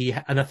don't feel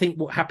and I think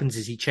what happens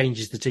is he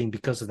changes the team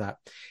because of that.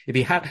 If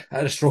he had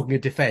a stronger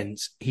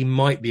defence, he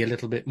might be a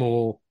little bit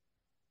more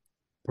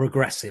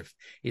progressive,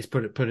 is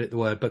put it the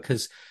word,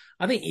 because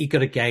I think you've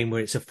got a game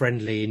where it's a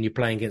friendly and you're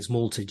playing against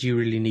Malta. Do you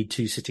really need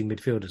two sitting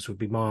midfielders would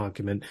be my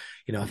argument.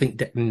 You know, I think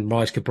Declan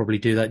Rice could probably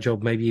do that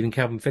job. Maybe even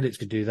Calvin Phillips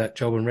could do that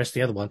job and rest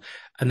the other one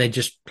and then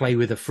just play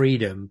with a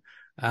freedom.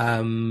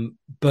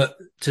 But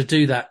to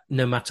do that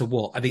no matter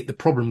what, I think the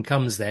problem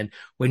comes then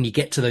when you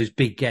get to those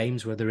big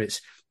games, whether it's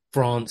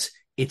France,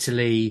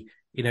 Italy,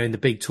 you know, in the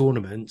big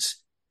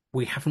tournaments,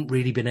 we haven't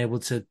really been able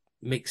to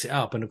mix it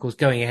up. And of course,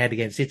 going ahead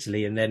against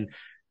Italy and then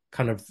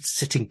kind of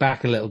sitting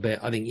back a little bit,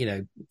 I think, you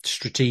know,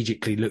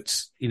 strategically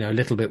looks, you know, a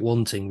little bit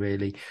wanting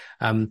really.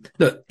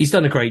 Look, he's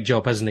done a great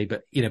job, hasn't he?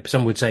 But, you know,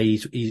 some would say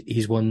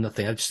he's won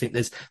nothing. I just think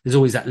there's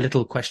always that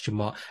little question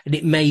mark. And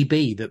it may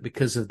be that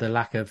because of the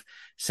lack of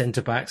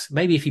centre backs,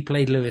 maybe if he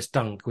played Lewis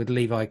Dunk with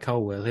Levi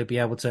Colwill, he'll be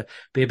able to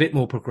be a bit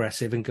more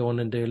progressive and go on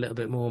and do a little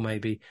bit more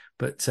maybe.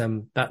 But,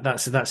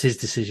 that's his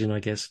decision,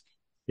 I guess.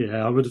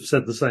 Yeah, I would have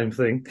said the same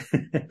thing.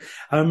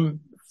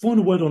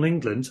 Final word on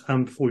England,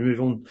 before we move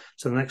on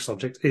to the next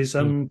subject, is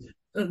the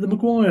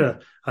Maguire,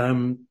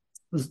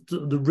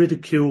 the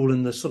ridicule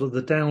and the sort of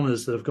the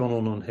downers that have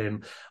gone on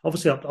him.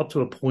 Obviously, up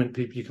to a point,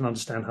 you can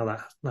understand how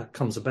that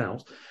comes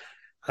about.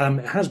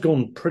 It has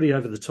gone pretty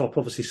over the top.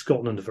 Obviously,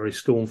 Scotland are very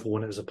scornful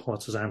when it was a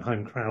partisan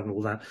home crowd and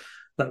all that.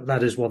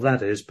 That is what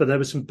that is. But there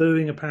was some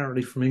booing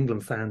apparently from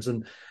England fans,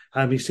 and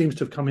he seems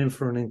to have come in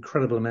for an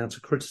incredible amount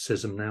of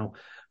criticism now.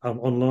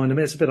 Online. I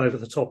mean, it's a bit over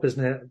the top,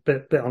 isn't it? A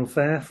bit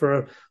unfair for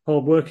a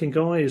hard-working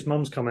guy. His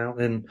mum's come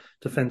out in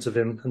defence of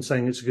him and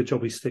saying it's a good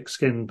job he's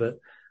thick-skinned, but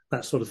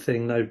that sort of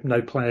thing,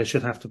 no player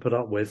should have to put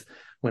up with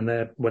when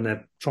they're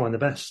trying their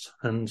best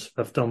and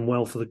have done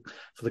well for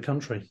the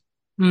country.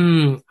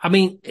 I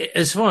mean,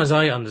 as far as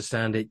I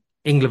understand it,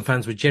 England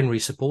fans were generally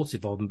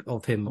supportive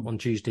of him on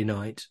Tuesday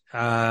night.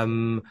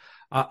 You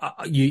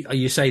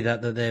say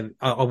that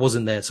I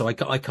wasn't there, so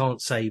I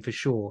can't say for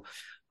sure.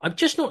 I'm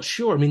just not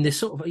sure. I mean, there's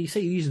sort of, you say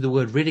you use the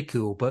word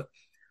ridicule, but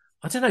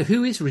I don't know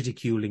who is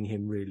ridiculing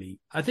him really.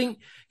 I think,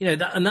 you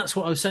know, and that's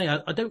what I was saying.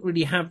 I don't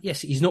really have,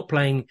 yes, he's not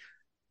playing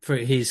for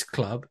his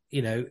club,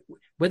 you know,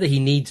 whether he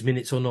needs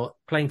minutes or not,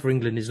 playing for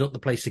England is not the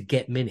place to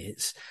get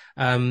minutes.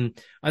 I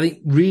think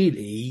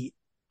really,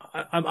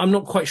 I'm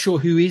not quite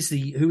sure is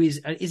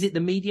it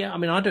the media? I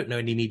mean, I don't know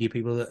any media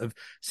people that have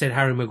said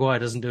Harry Maguire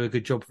doesn't do a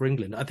good job for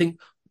England. I think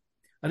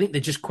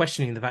they're just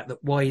questioning the fact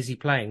that why is he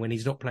playing when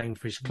he's not playing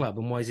for his club,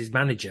 and why is his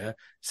manager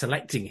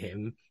selecting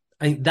him?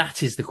 I think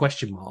that is the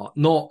question mark,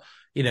 not,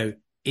 you know,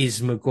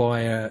 is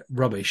Maguire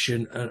rubbish?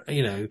 And,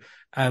 you know,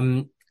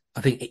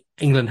 I think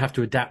England have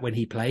to adapt when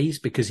he plays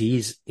because he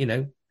is, you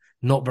know,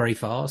 not very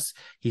fast.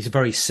 He's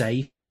very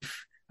safe.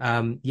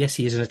 Yes,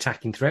 he is an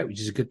attacking threat,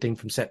 which is a good thing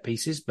from set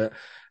pieces, but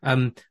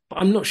I'm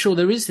not sure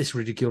there is this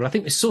ridicule. I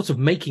think it's sort of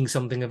making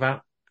something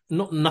about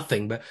not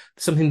nothing, but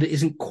something that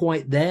isn't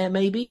quite there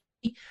maybe.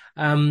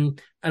 And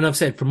I've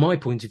said, from my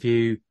point of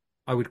view,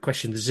 I would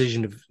question the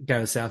decision of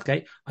Gareth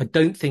Southgate. I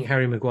don't think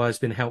Harry Maguire's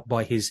been helped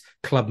by his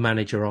club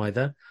manager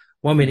either.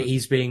 One minute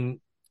he's being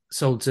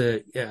sold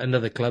to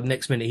another club,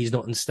 next minute he's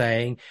not and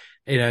staying.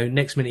 You know,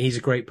 next minute he's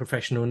a great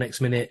professional,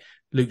 next minute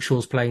Luke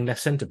Shaw's playing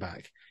left centre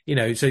back. You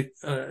know, so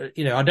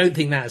you know, I don't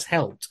think that has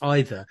helped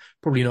either.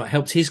 Probably not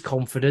helped his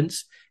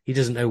confidence. He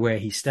doesn't know where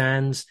he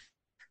stands.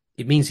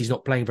 It means he's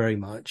not playing very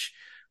much.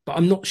 But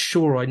I'm not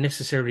sure I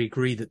necessarily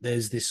agree that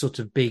there's this sort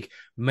of big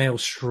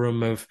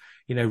maelstrom of,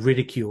 you know,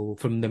 ridicule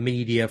from the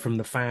media, from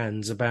the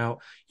fans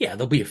about, yeah,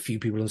 there'll be a few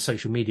people on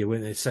social media when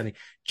they're sending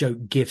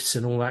joke gifts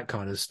and all that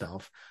kind of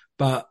stuff.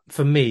 But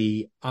for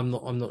me, I'm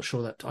not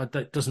sure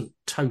that doesn't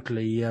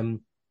totally, I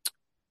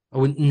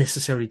wouldn't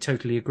necessarily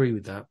totally agree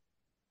with that.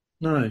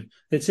 No,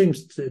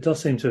 it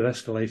does seem to have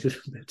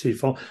escalated a bit too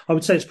far. I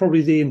would say it's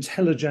probably the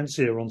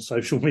intelligentsia on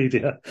social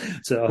media.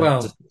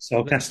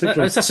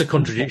 Sarcastically. That's a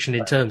contradiction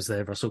in terms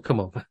there, Russell. Come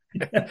on.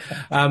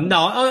 No,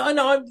 I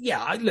know.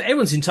 Yeah, look,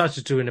 everyone's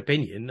entitled to an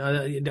opinion,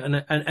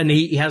 and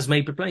he has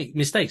made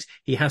mistakes.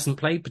 He hasn't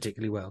played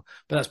particularly well,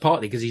 but that's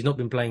partly because he's not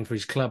been playing for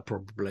his club,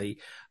 probably.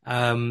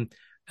 And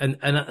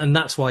And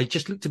that's why it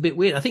just looked a bit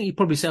weird. I think you'd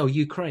probably say, oh,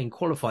 Ukraine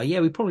qualify. Yeah,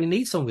 we probably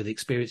need someone with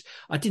experience.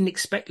 I didn't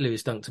expect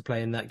Lewis Dunk to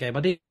play in that game.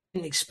 I didn't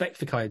expect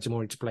Fikayo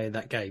Tomori to play in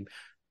that game.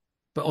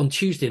 But on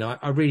Tuesday night,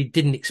 I really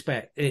didn't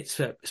expect it.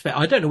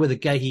 I don't know whether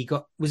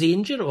was he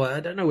injured, or I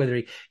don't know whether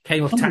he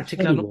came off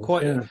tactically. I'm not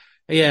quite.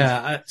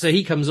 Yeah. So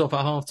he comes off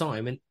at half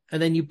time, and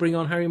then you bring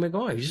on Harry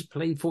Maguire, who just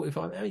played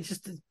 45. I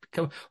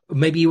mean,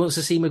 maybe he wants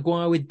to see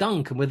Maguire with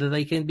Dunk and whether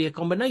they can be a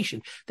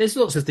combination. There's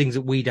lots of things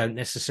that we don't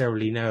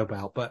necessarily know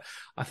about, but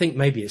I think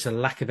maybe it's a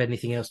lack of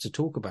anything else to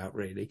talk about,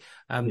 really.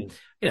 You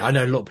know, I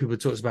know a lot of people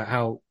talk about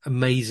how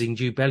amazing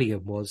Jude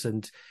Bellingham was,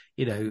 and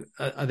you know,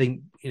 I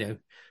think, you know,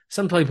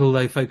 some people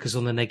though focus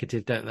on the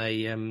negative, don't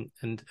they? And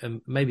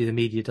maybe the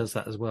media does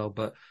that as well,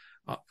 but.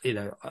 You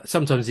know,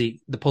 sometimes the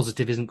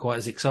positive isn't quite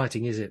as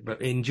exciting, is it?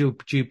 But in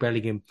Jude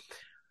Bellingham,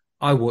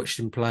 I watched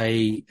him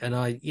play, and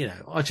I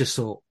just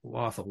thought,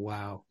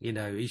 wow, you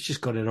know, he's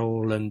just got it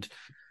all. And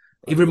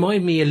he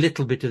reminded me a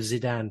little bit of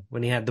Zidane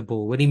when he had the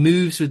ball. When he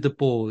moves with the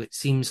ball, it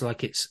seems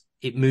like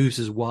it moves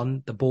as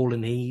one. The ball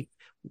and he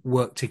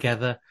work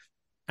together.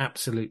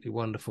 Absolutely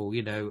wonderful,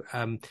 you know.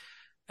 And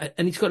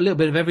he's got a little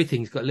bit of everything.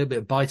 He's got a little bit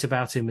of bite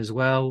about him as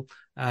well.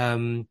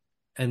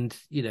 And,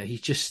 you know, he's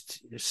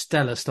just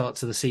stellar start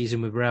to the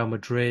season with Real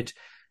Madrid.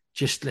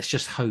 Let's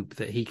just hope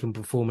that he can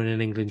perform in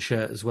an England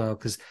shirt as well.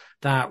 Because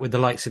that, with the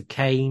likes of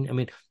Kane, I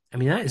mean,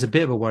 that is a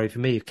bit of a worry for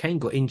me. If Kane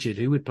got injured,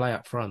 who would play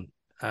up front?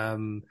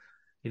 You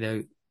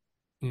know,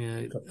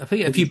 I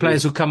think a few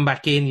players will come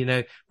back in. You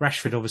know,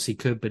 Rashford obviously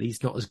could, but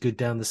he's not as good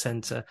down the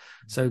centre.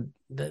 So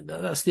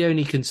that's the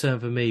only concern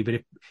for me.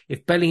 But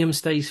if Bellingham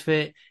stays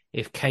fit,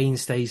 if Kane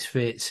stays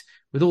fit,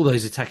 with all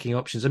those attacking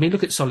options, I mean,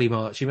 look at Solly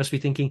March. You must be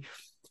thinking,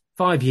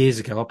 5 years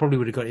ago, I probably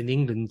would have got in the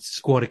England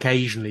squad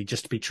occasionally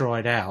just to be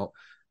tried out.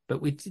 But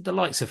with the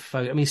likes of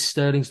Foden, I mean,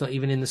 Sterling's not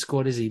even in the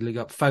squad, is he? Look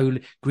up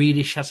Foden.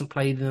 Grealish hasn't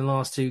played in the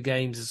last 2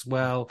 games as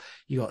well.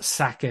 You got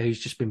Saka, who's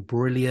just been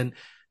brilliant.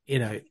 You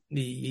know,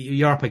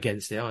 you're up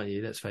against it, aren't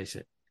you? Let's face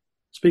it.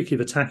 Speaking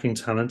of attacking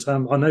talent, I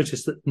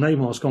noticed that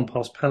Neymar's gone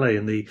past Pele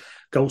in the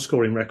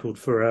goal-scoring record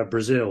for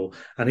Brazil,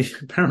 and he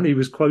apparently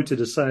was quoted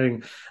as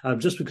saying,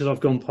 just because I've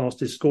gone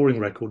past his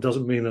scoring record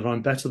doesn't mean that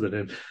I'm better than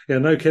him. Yeah,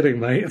 no kidding,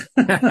 mate.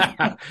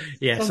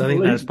 Yes, I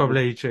think that's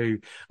probably true.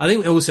 I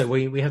think also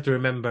we have to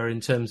remember in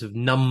terms of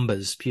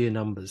numbers, pure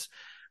numbers.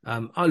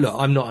 Look,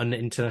 I'm not an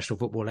international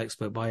football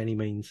expert by any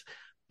means,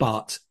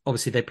 but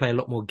obviously they play a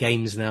lot more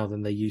games now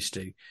than they used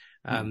to.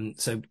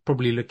 So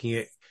probably looking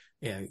at,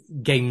 you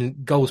know,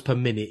 goals per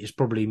minute is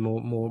probably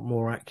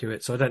more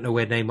accurate. So I don't know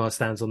where Neymar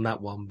stands on that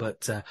one,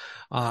 but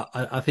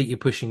I think you're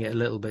pushing it a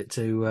little bit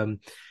to.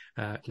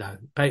 No,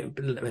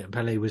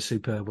 Pele was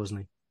superb,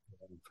 wasn't he?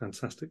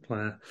 Fantastic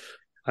player.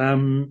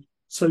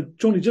 So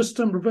Johnny, just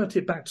revert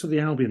it back to the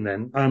Albion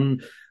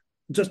then.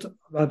 Just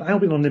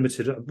Albion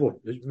Unlimited.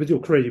 With your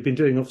career, you've been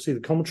doing obviously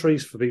the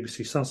commentaries for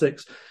BBC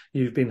Sussex.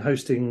 You've been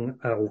hosting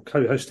or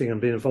co-hosting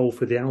and been involved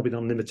with the Albion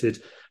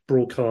Unlimited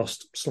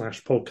broadcast /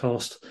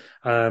 podcast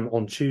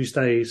on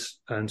Tuesdays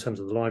in terms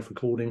of the live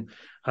recording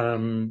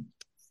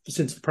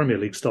since the Premier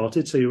League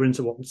started. So you're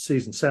into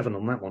season 7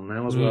 on that one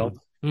now as well.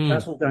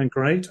 That's all going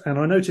great. And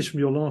I noticed from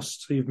your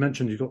last, you've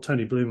mentioned you've got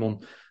Tony Bloom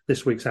on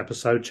this week's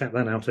episode. Check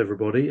that out,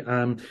 everybody.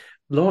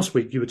 Last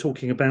week you were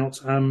talking about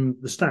the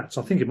stats.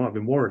 I think it might have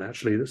been Warren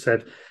actually that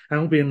said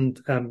Albion,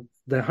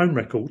 their home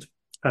record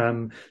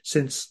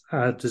since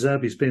De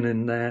Zerbi's been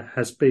in there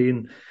has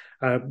been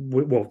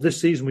this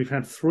season we've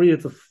had 3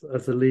 of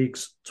the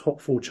league's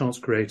top 4 chance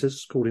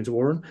creators, according to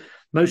Warren.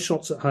 Most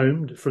shots at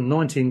home from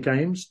 19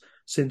 games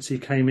since he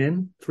came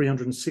in,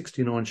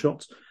 369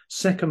 shots.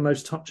 Second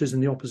most touches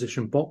in the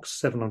opposition box,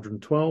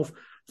 712.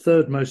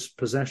 Third most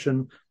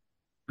possession,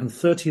 and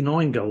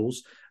 39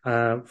 goals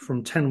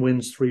from 10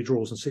 wins, 3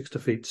 draws and 6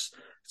 defeats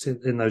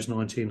in those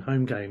 19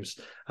 home games,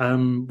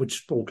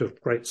 which all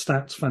great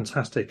stats,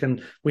 fantastic.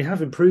 And we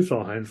have improved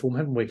our home form,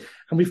 haven't we?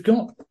 And we've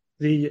got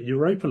the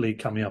Europa League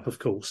coming up, of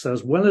course, so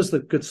as well as the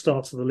good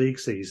start to the league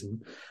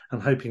season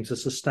and hoping to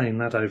sustain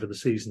that over the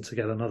season to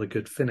get another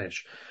good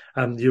finish.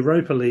 The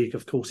Europa League,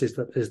 of course, is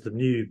the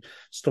new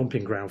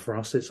stomping ground for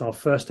us. It's our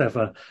first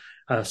ever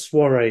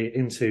soiree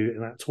into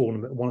that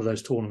tournament, one of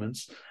those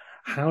tournaments.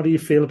 How do you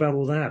feel about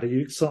all that? Are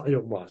you excited?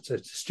 Well, it's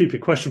a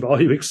stupid question, but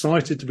are you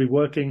excited to be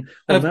working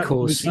on that? Of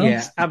course,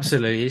 yeah,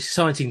 absolutely. It's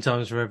exciting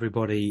times for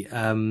everybody.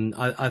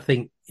 I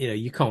think, you know,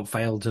 you can't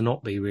fail to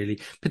not be,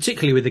 really,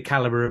 particularly with the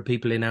calibre of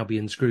people in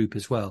Albion's group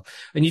as well.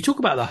 And you talk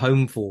about the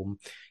home form.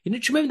 You know,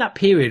 do you remember that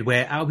period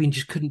where Albion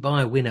just couldn't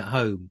buy a win at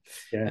home?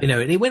 Yeah. You know,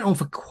 and it went on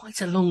for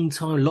quite a long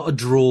time, a lot of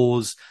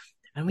draws.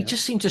 And we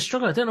just seemed to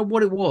struggle. I don't know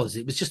what it was.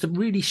 It was just a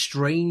really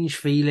strange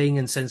feeling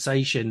and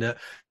sensation that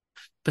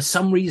for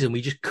some reason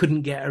we just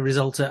couldn't get a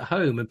result at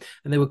home, and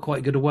they were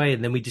quite good away.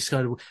 And then we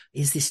decided, well,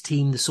 is this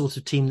team the sort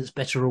of team that's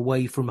better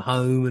away from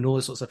home and all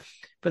this sort of stuff?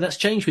 But that's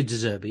changed with De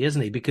Zerbi,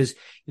 hasn't he? Because,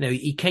 you know,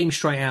 he came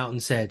straight out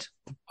and said,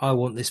 I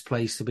want this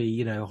place to be,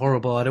 you know,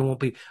 horrible.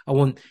 I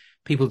want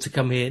people to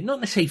come here, not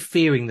necessarily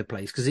fearing the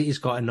place, because it has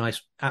got a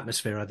nice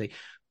atmosphere, I think,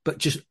 but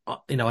just,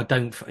 I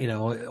don't,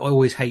 I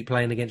always hate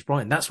playing against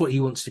Brighton. That's what he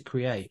wants to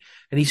create.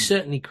 And he's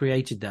certainly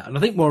created that. And I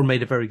think Warren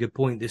made a very good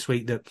point this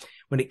week that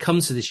when it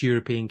comes to this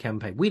European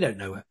campaign, we don't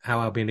know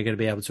how Albion are going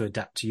to be able to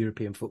adapt to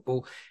European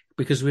football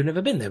because we've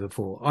never been there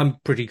before. I'm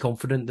pretty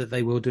confident that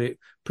they will do it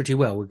pretty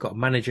well. We've got a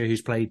manager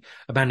who's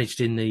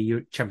managed in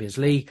the Champions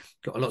League,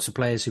 got lots of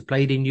players who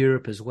played in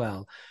Europe as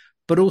well.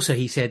 But also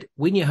he said,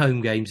 win your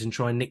home games and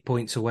try and nick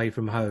points away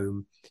from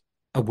home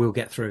and we'll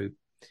get through.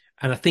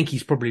 And I think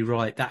he's probably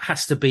right. That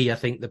has to be, I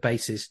think, the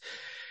basis,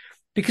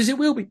 because it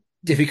will be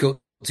difficult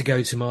to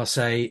go to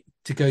Marseille,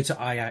 to go to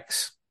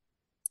Ajax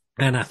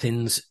and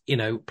Athens,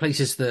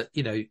 places that,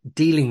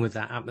 dealing with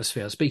that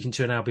atmosphere. I was speaking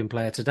to an Albion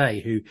player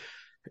today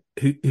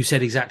who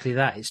said exactly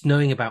that. It's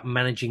knowing about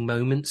managing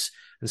moments.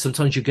 And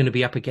sometimes you're going to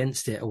be up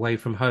against it away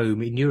from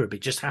home in Europe.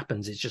 It just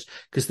happens. It's just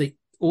because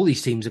all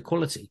these teams are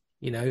quality,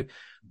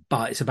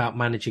 but it's about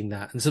managing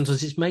that. And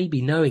sometimes it's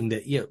maybe knowing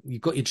that,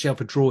 you've got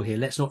yourself a draw here.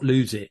 Let's not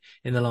lose it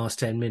in the last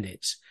 10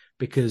 minutes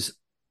because,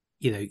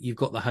 you've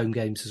got the home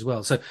games as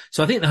well. So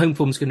I think the home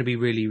form is going to be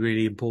really,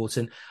 really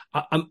important.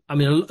 I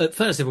mean, at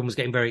first everyone was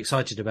getting very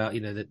excited about,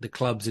 the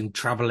clubs and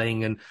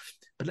traveling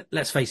but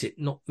let's face it,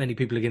 not many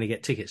people are going to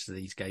get tickets to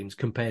these games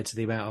compared to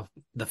the amount of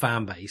the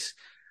fan base.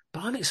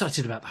 But I'm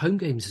excited about the home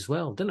games as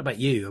well. Don't know about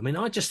you. I mean,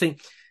 I just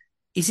think,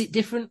 is it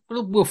different?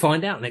 Well, we'll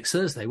find out next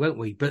Thursday, won't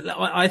we? But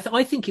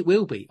I think it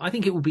will be. I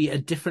think it will be a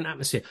different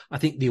atmosphere. I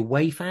think the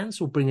away fans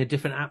will bring a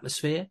different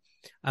atmosphere.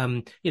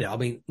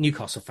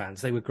 Newcastle fans,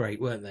 they were great,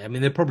 weren't they? I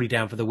mean, they're probably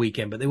down for the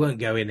weekend, but they won't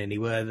go in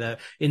anywhere. They're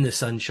in the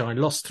sunshine,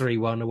 lost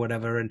 3-1 or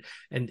whatever.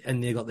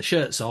 And they got the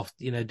shirts off,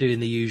 doing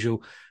the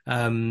usual,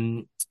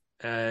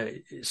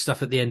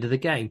 stuff at the end of the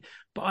game.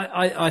 But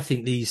I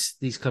think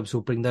these clubs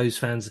will bring those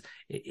fans,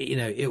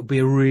 it'll be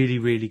a really,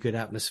 really good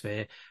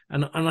atmosphere.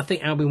 And I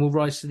think Albion will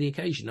rise to the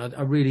occasion.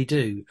 I really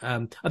do. I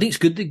think it's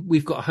good that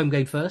we've got a home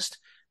game first.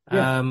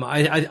 Yeah.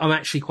 I'm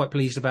actually quite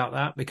pleased about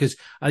that because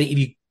I think if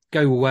you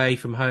go away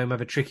from home,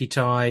 have a tricky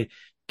tie,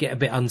 get a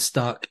bit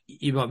unstuck,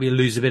 you might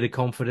lose a bit of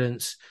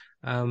confidence.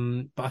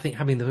 But I think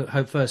having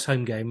the first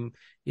home game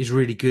is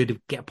really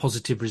good, get a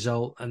positive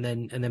result and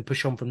then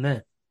push on from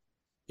there.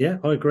 Yeah,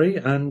 I agree.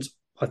 And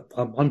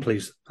I'm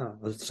pleased,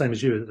 the same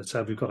as you,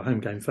 that we've got a home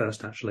game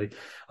first, actually.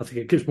 I think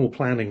it gives more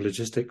planning,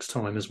 logistics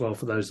time as well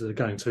for those that are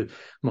going to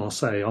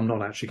Marseille. I'm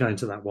not actually going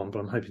to that one, but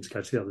I'm hoping to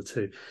go to the other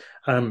two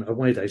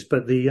away days.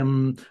 But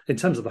in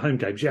terms of the home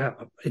games,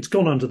 it's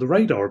gone under the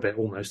radar a bit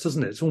almost,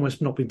 hasn't it? It's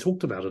almost not been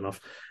talked about enough.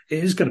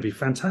 It is going to be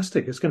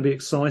fantastic. It's going to be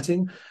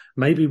exciting.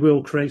 Maybe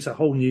we'll create a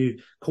whole new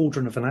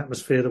cauldron of an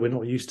atmosphere that we're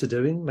not used to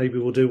doing. Maybe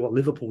we'll do what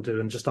Liverpool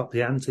do and just up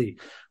the ante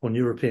on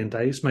European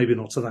days. Maybe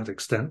not to that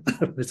extent,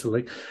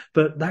 admittedly,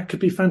 but that could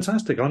be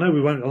fantastic. I know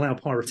we won't allow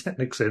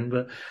pyrotechnics in,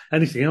 but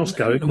anything else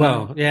going.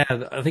 Well, yeah,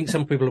 I think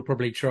some people will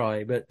probably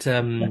try, but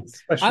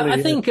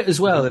I think as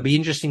well, it'd be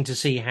interesting to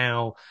see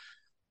how,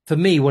 for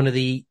me, one of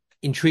the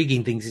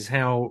intriguing things is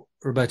how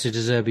Roberto De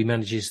Zerbi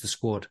manages the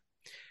squad.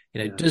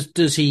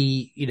 Does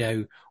he,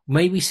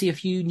 maybe see a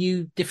few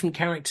new different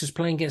characters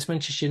playing against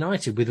Manchester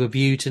United with a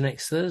view to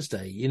next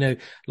Thursday?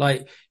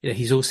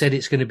 He's all said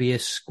it's going to be a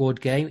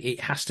squad game. It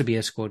has to be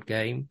a squad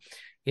game.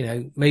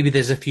 Maybe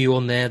there's a few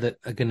on there that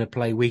are going to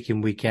play week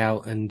in, week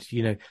out, and,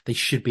 they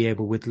should be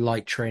able, with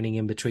light training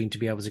in between, to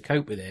be able to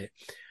cope with it.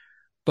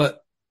 But,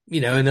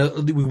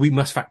 and we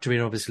must factor in,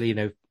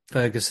 obviously,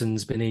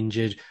 Ferguson's been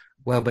injured.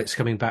 Welbeck's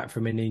coming back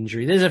from an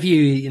injury. There's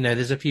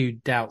a few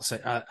doubts,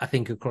 I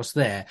think, across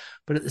there.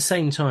 But at the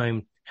same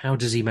time, how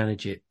does he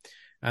manage it?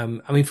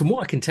 From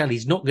what I can tell,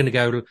 he's not going to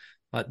go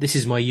like, this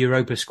is my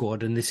Europa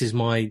squad and this is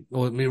my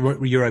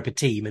Europa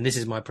team and this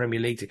is my Premier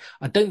League team.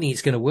 I don't think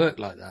it's going to work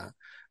like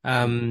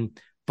that.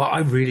 But I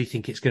really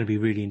think it's going to be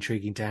really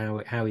intriguing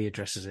to how he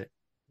addresses it.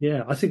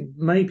 Yeah, I think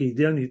maybe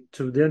the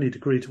only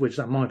degree to which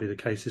that might be the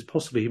case is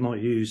possibly he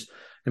might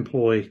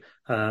employ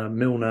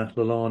Milner,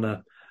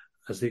 Lallana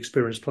as the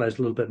experienced players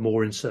a little bit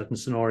more in certain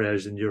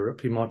scenarios in Europe.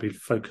 He might be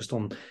focused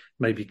on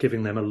maybe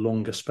giving them a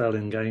longer spell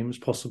in games,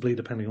 possibly,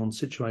 depending on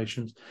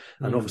situations.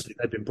 And obviously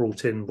they've been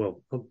brought in,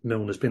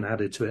 Milner's been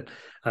added to it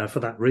for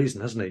that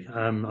reason, hasn't he?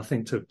 I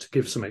think to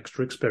give some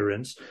extra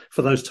experience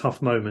for those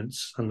tough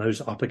moments and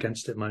those up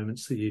against it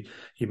moments that you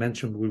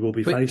mentioned we will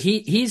be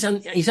facing.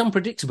 He's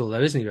unpredictable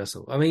though, isn't he,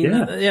 Russell? I mean,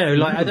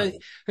 I don't,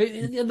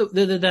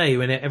 the other day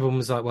when everyone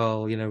was like,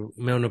 Milner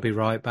will be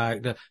right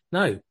back.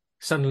 No.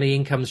 Suddenly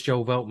in comes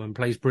Joel Veltman,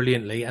 plays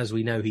brilliantly, as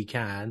we know he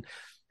can.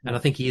 And I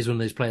think he is one of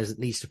those players that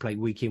needs to play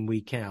week in,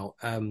 week out.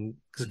 Because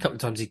a couple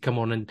of times he'd come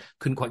on and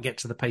couldn't quite get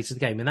to the pace of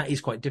the game. And that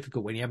is quite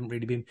difficult when you haven't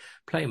really been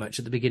playing much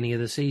at the beginning of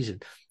the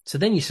season. So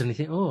then you suddenly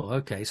think,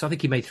 okay. So I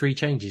think he made 3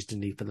 changes,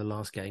 didn't he, for the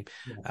last game?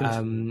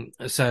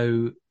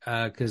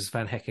 Because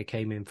Van Hecker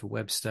came in for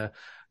Webster.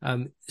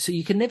 So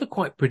you can never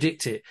quite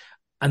predict it.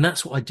 And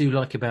that's what I do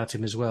like about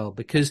him as well.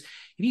 Because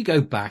if you go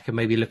back and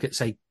maybe look at,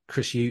 say,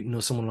 Chris Hughton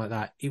or someone like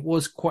that, it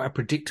was quite a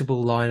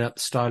predictable lineup,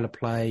 style of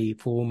play,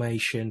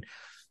 formation.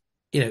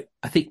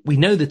 I think we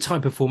know the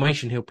type of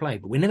formation he'll play,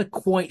 but we're never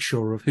quite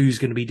sure of who's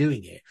going to be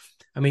doing it.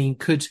 I mean,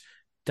 could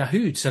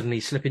Dahoud suddenly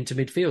slip into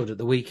midfield at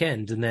the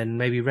weekend and then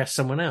maybe rest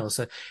someone else.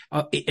 So,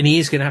 and he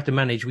is going to have to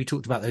manage. We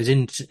talked about those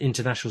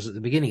internationals at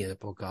the beginning of the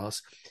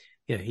podcast.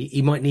 You know,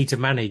 he might need to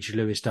manage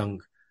Lewis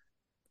Dunk,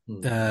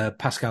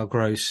 Pascal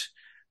Gross,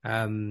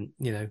 you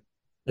know.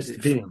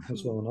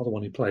 As well, another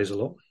one who plays a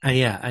lot.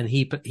 And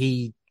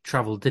he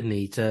travelled, didn't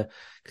he,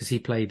 because he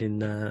played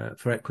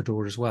for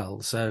Ecuador as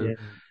well. So,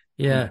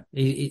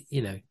 he,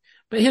 you know,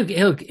 but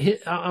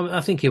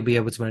I think he'll be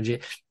able to manage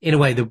it. In a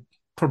way, the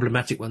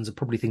problematic ones are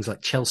probably things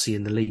like Chelsea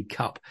in the League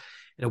Cup.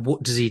 You know,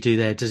 what does he do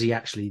there?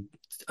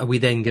 Are we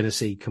then going to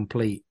see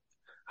complete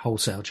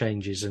wholesale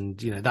changes?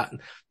 And, you know,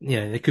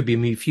 there could be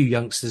a few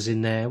youngsters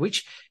in there,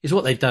 which is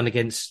what they've done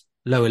against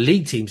lower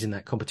league teams in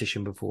that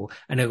competition before.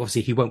 And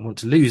obviously he won't want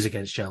to lose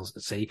against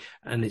Chelsea.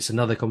 And it's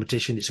another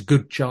competition. It's a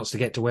good chance to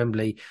get to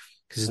Wembley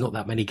because there's not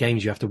that many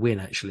games you have to win,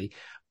 actually.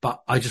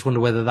 But I just wonder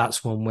whether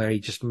that's one where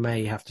he just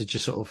may have to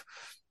just sort of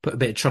put a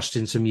bit of trust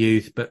in some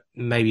youth, but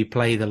maybe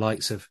play the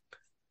likes of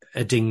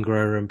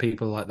Adingra and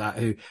people like that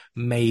who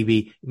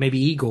maybe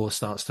Igor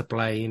starts to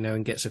play, you know,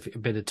 and gets a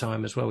bit of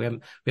time as well. We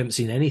haven't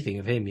seen anything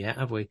of him yet,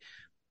 have we?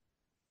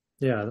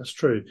 Yeah, that's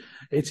true.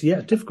 It's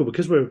difficult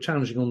because we're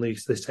challenging on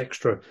this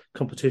extra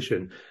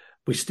competition.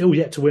 We still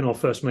yet to win our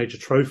first major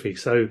trophy.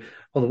 So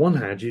on the one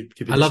hand,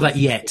 I love that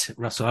yet,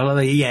 Russell. I love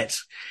that yet.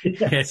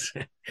 Yes.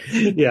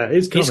 Yeah,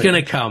 it's coming. It's going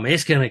to come.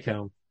 It's going to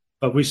come.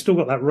 But we've still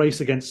got that race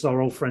against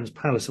our old friends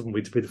Palace, haven't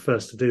we, to be the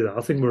first to do that?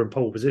 I think we're in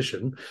pole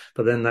position,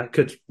 but then that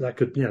could, they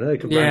could.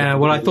 Yeah,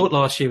 well, I thought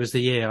last year was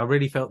the year. I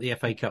really felt the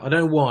FA Cup. I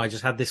don't know why. I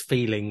just had this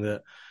feeling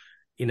that,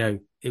 you know,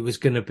 it was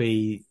going to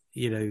be,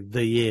 you know,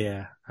 the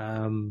year.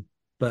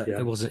 But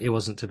it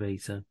wasn't to be.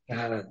 So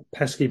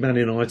pesky Man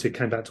United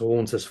came back to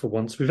haunt us for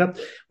once. We've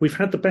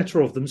had the better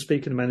of them.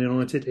 Speaking of Man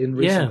United, in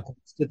recent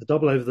months, did the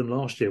double over them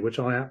last year, which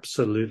I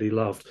absolutely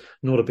loved.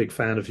 Not a big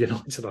fan of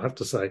United, I have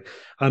to say.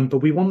 But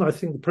we won, I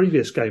think, the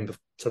previous game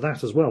to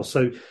that as well.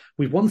 So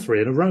we've won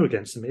 3 in a row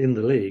against them in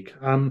the league.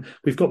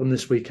 We've got them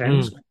this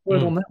weekend.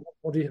 Word on that.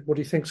 What do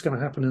you think is going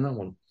to happen in that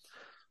one?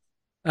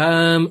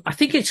 I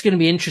think it's going to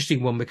be an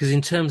interesting one because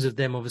in terms of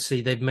them, obviously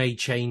they've made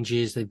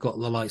changes. They've got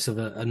the likes of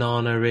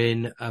Anana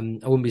in. I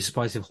wouldn't be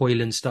surprised if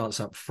Højlund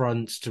starts up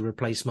front to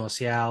replace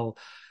Martial.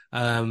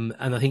 And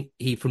I think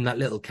from that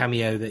little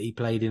cameo that he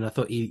played in, I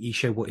thought he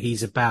showed what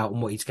he's about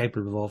and what he's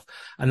capable of.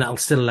 And that'll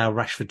still allow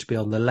Rashford to be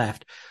on the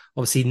left.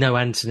 Obviously no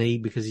Anthony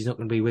because he's not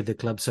going to be with the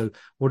club. So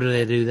what do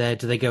they do there?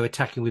 Do they go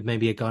attacking with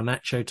maybe a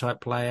Garnacho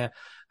type player?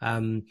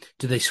 Do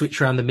they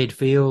switch around the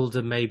midfield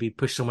and maybe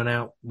push someone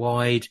out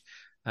wide?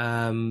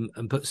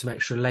 And put some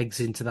extra legs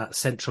into that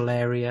central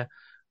area,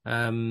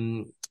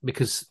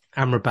 because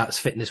Amrabat's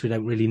fitness we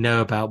don't really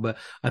know about, but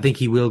I think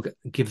he will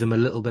give them a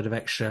little bit of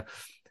extra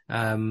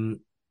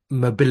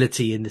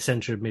mobility in the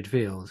centre of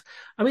midfield.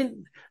 I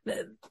mean,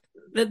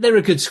 they're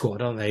a good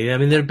squad, aren't they? I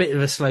mean, they're a bit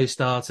of a slow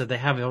starter. They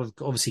have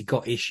obviously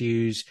got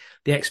issues.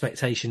 The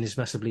expectation is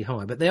massively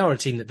high, but they are a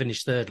team that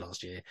finished third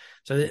last year,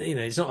 so you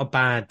know it's not a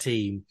bad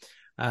team.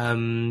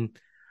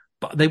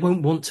 But they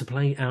won't want to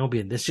play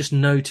Albion. There's just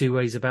no two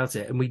ways about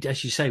it. And we,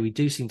 as you say, we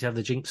do seem to have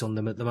the jinx on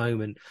them at the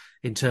moment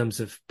in terms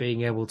of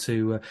being able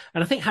to,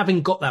 and I think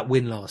having got that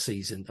win last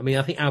season, I mean,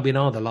 I think Albion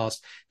are the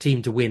last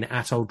team to win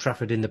at Old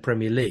Trafford in the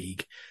Premier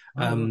League.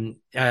 And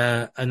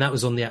that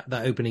was on that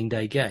opening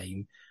day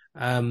game.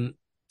 That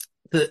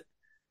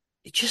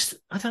it just,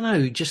 I don't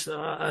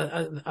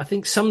know, I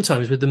think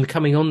sometimes with them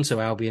coming on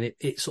to Albion,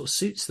 it sort of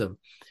suits them.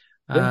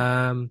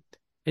 Yeah.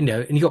 You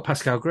know, and you got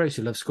Pascal Gross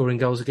who loves scoring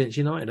goals against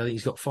United. I think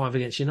he's got 5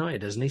 against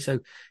United, hasn't he? So,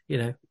 you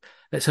know,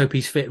 let's hope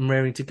he's fit and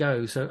raring to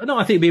go. So, no,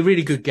 I think it'd be a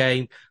really good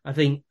game. I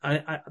think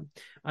I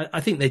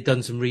think they've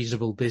done some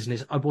reasonable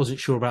business. I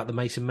wasn't sure about the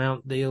Mason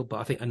Mount deal, but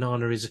I think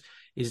Anana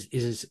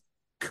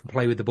can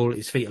play with the ball at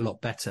his feet a lot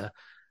better.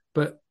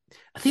 But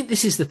I think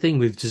this is the thing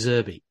with De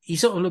Zerbi.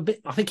 He's sort of a bit.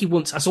 I think he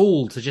wants us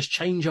all to just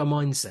change our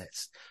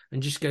mindsets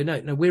and just go,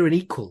 no, we're an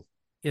equal.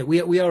 You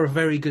know, we are a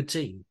very good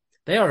team.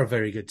 They are a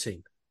very good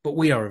team. But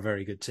we are a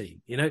very good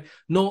team, you know,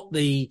 not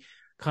the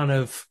kind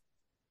of,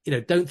 you know,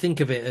 don't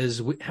think of it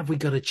as, have we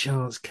got a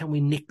chance? Can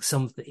we nick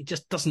something? It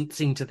just doesn't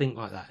seem to think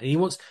like that.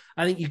 And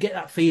I think you get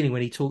that feeling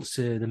when he talks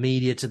to the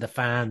media, to the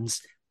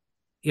fans,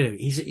 you know,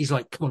 he's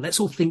like, come on,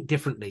 let's all think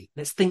differently.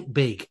 Let's think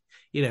big,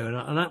 you know,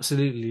 and I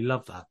absolutely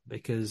love that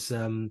because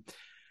then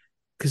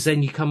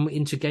you come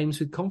into games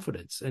with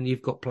confidence and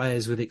you've got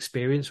players with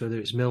experience, whether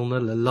it's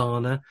Milner,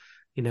 Lallana,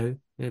 you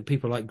know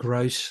people like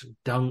Gross,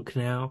 Dunk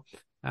now,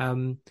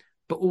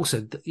 but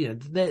also, you know,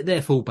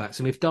 they're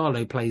fullbacks. I mean, if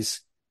Darlow plays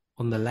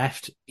on the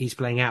left, he's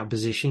playing out of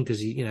position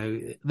because, you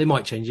know, they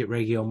might change it.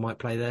 Reguilon might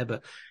play there,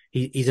 but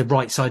he's a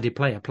right-sided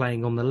player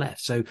playing on the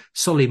left. So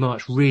Solly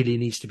March really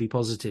needs to be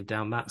positive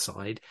down that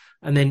side.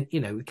 And then, you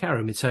know, with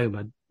Karo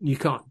Mitoma,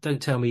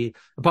 don't tell me,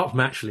 apart from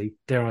actually,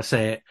 dare I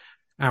say it,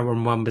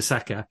 Aaron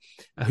Wan-Bissaka,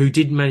 who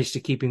did manage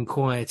to keep him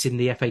quiet in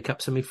the FA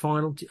Cup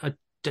semi-final. I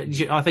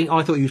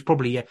thought he was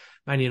probably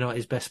Man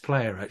United's best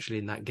player actually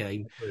in that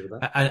game,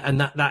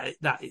 and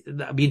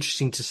that'd be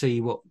interesting to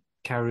see what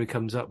Carew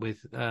comes up with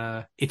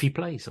if he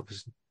plays,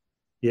 obviously.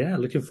 Yeah,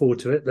 looking forward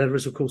to it. There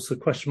is, of course, the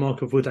question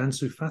mark of would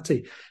Ansu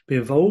Fati be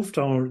involved,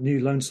 our new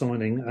loan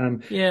signing.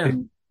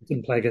 Who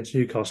didn't play against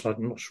Newcastle.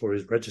 I'm not sure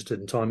he's registered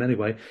in time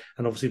anyway.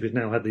 And obviously, we've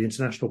now had the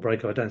international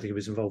break. I don't think he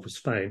was involved with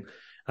Spain.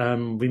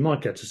 We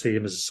might get to see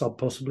him as a sub,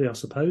 possibly, I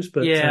suppose.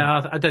 But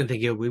I don't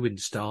think we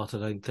wouldn't start. I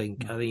don't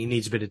think. I think he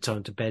needs a bit of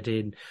time to bed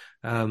in.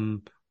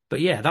 But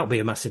yeah, that'll be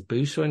a massive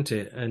boost, won't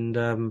it? And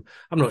I'm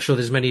not sure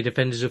there's many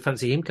defenders who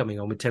fancy him coming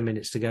on with 10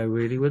 minutes to go,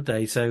 really, would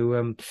they?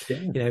 So,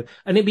 you know,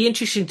 and it'd be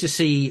interesting to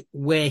see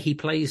where he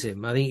plays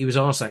him. I think he was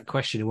asked that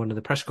question in one of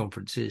the press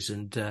conferences,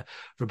 and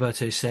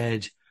Roberto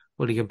said,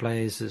 well, he can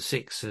play as a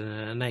 6,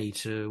 an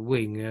 8, a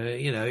wing,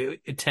 you know,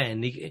 a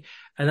 10.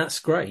 And that's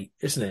great,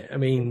 isn't it? I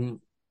mean,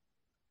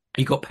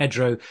 you've got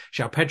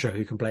João Pedro,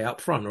 who can play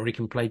up front, or he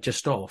can play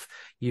just off.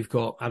 You've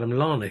got Adam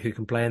Lallana, who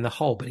can play in the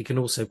hole, but he can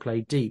also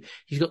play deep.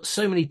 He's got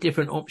so many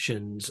different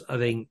options. I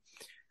think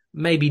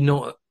maybe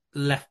not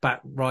left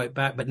back, right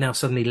back, but now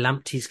suddenly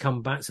Lamptey's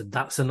come back, so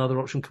that's another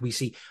option. Can we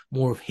see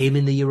more of him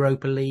in the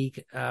Europa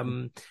League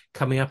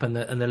coming up, and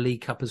the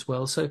League Cup as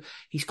well? So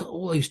he's got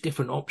all those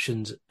different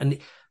options. And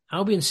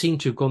Albion seem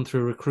to have gone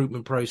through a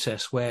recruitment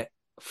process where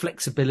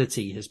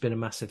flexibility has been a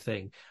massive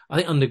thing. I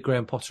think under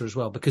Graham Potter as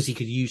well, because he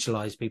could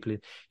utilise people in,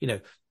 you know,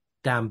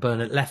 Dan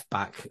Burn at left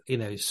back, you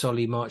know,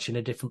 Solly March in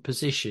a different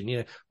position, you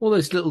know, all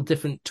those little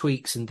different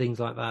tweaks and things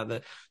like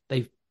that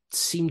they've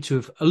seemed to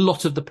have, a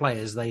lot of the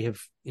players they have,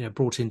 you know,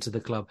 brought into the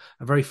club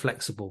are very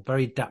flexible,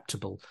 very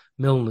adaptable.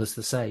 Milner's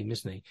the same,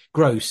 isn't he?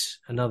 Gross,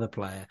 another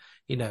player,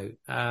 you know,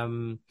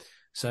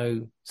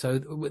 So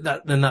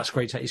that's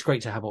great. It's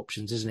great to have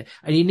options, isn't it?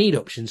 And you need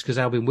options because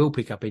Albion will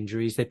pick up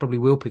injuries. They probably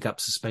will pick up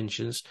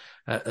suspensions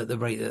at the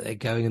rate that they're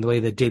going and the way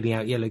they're dealing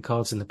out yellow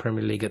cards in the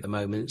Premier League at the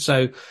moment.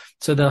 So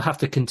they'll have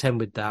to contend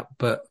with that.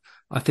 But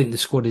I think the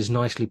squad is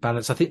nicely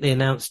balanced. I think they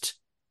announced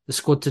the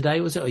squad today,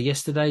 was it, or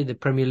yesterday? The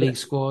Premier League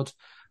squad.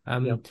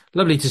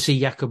 Lovely to see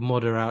Jakob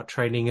Modder out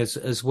training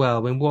as well.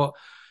 I mean, what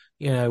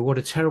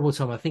a terrible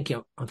time. I think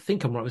I'm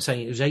right in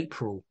saying it was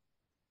April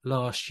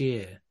last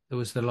year. It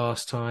was the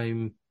last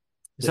time.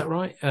 Is that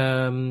right?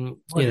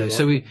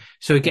 So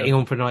we're getting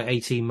on for like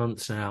 18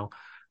 months now.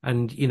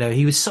 And, you know,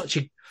 he was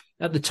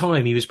at the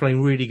time he was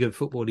playing really good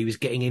football. He was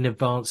getting in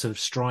advance of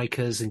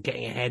strikers and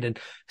getting ahead, and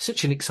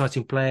such an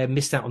exciting player,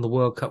 missed out on the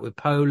World Cup with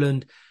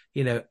Poland,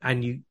 you know,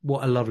 and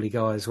what a lovely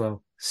guy as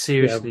well.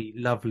 Seriously,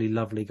 lovely,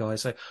 lovely guy.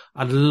 So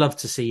I'd love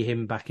to see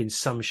him back in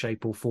some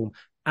shape or form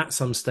at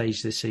some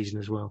stage this season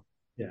as well.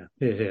 Yeah,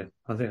 here.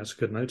 I think that's a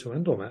good note to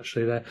end on,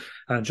 actually, there.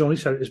 Johnny,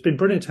 so it's been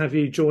brilliant to have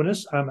you join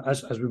us.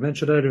 As we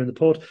mentioned earlier in the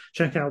pod,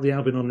 check out the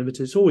Albion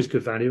Unlimited. It's always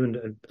good value,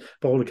 and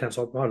by all accounts,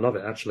 I love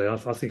it, actually. I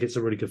think it's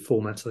a really good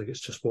format. I think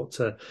it's just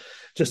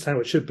just how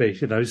it should be.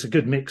 You know, it's a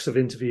good mix of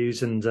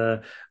interviews and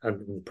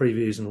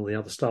previews and all the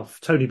other stuff.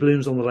 Tony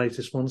Bloom's on the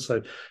latest one,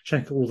 so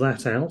check all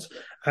that out.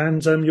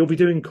 And you'll be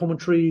doing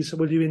commentaries,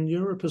 will you, in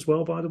Europe as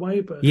well, by the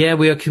way? But yeah,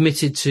 we are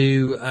committed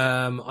to.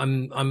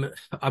 I'm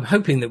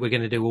hoping that we're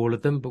going to do all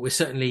of them, but we're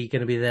certainly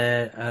going to be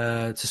there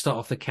to start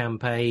off the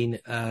campaign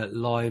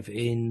live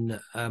in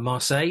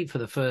Marseille for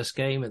the first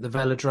game at the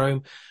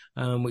Velodrome,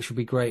 which will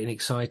be great and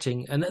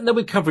exciting. And there'll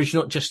be coverage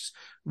not just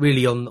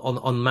really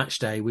on match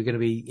day. We're going to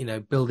be, you know,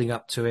 building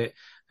up to it.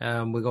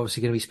 We're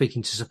obviously going to be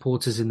speaking to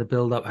supporters in the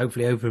build up,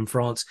 hopefully over in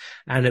France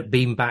and at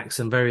beanbacks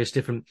and various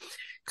different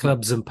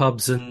clubs and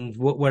pubs and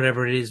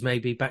whatever it is,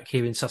 maybe back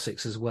here in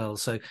Sussex as well.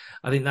 So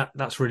I think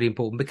that's really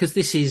important, because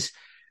this is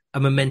a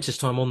momentous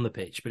time on the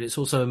pitch, but it's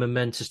also a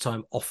momentous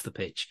time off the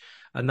pitch.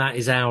 And that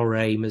is our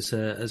aim as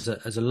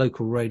a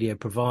local radio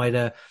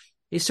provider,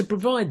 is to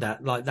provide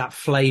that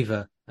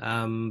flavour,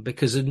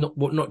 because of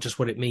not just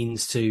what it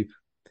means to,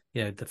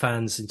 you know, the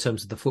fans in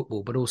terms of the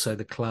football, but also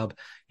the club,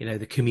 you know,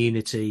 the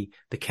community,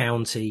 the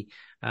county.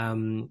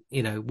 You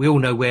know, we all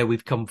know where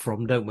we've come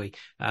from, don't we?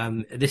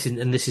 This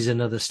is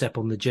another step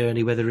on the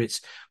journey, whether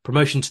it's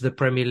promotion to the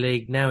Premier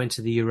League, now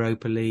into the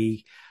Europa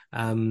League,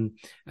 and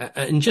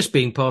just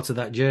being part of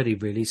that journey,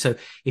 really. So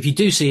if you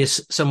do see us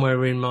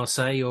somewhere in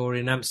Marseille or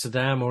in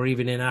Amsterdam or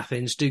even in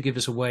Athens, do give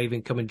us a wave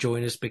and come and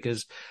join us,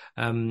 because,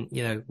 you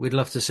know, we'd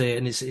love to see it.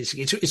 And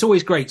it's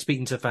always great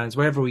speaking to fans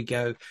wherever we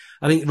go.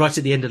 I think right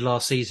at the end of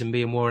last season,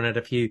 me and Warren had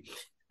a few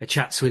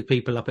chats with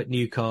people up at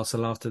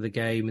Newcastle after the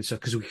game and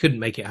stuff, because we couldn't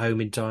make it home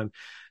in time,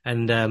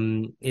 and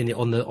on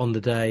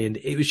the day, and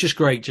it was just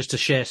great just to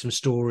share some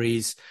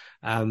stories,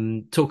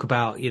 talk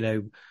about, you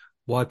know,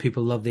 why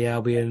people love the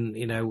Albion,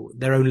 you know,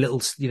 their own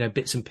little, you know,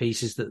 bits and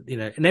pieces that, you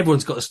know, and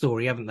everyone's got a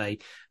story, haven't they?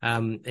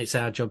 It's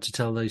our job to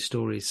tell those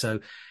stories. So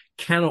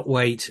cannot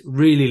wait,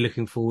 really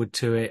looking forward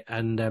to it,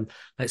 and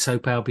let's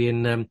hope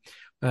Albion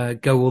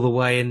go all the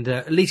way and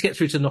at least get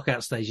through to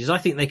knockout stages. I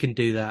think they can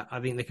do that. I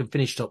think they can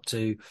finish top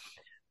 2.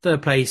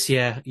 Third place,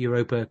 yeah,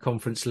 Europa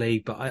Conference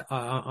League, but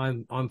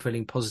I'm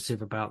feeling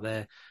positive about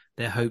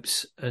their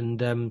hopes, and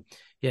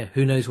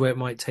who knows where it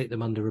might take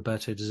them under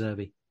Roberto De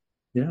Zerbi.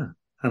 Yeah,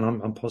 And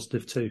I'm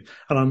positive too.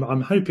 And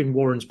I'm hoping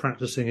Warren's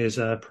practicing his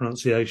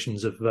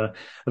pronunciations of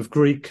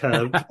Greek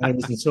players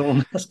and so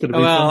on. That's going to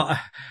be fun.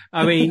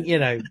 I mean,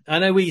 I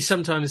know we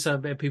sometimes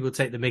people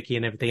take the mickey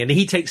and everything, and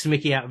he takes the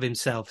mickey out of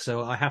himself.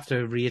 So I have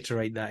to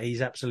reiterate that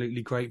he's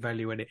absolutely great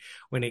value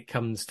when it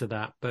comes to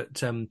that.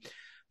 But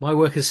my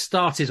work has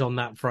started on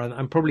that front.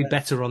 I'm probably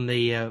better on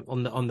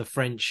the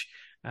French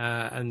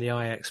and the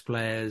Ajax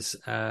players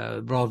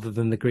rather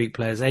than the Greek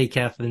players. AK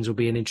Athens will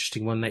be an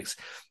interesting one next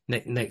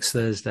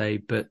Thursday,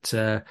 but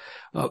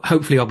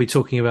hopefully I'll be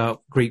talking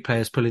about Greek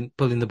players pulling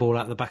the ball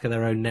out the back of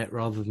their own net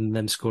rather than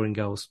them scoring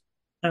goals.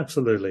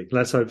 Absolutely.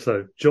 Let's hope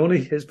so.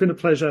 Johnny, it's been a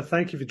pleasure.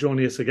 Thank you for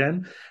joining us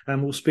again,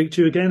 and we'll speak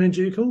to you again in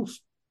due course.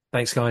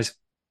 Thanks, guys.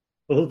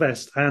 All the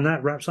best. And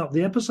that wraps up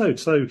the episode.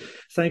 So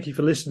thank you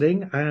for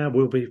listening.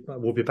 We'll be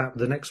back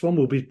with the next one.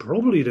 We'll be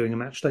probably doing a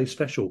match day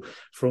special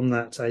from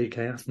that AK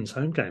Athens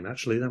home game.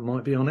 Actually, that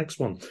might be our next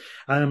one.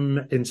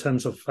 In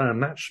terms of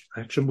match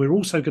action, we're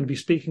also going to be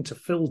speaking to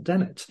Phil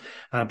Dennett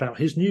about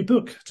his new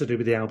book to do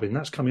with the Albion.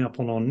 That's coming up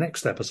on our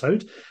next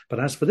episode. But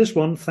as for this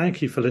one,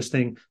 thank you for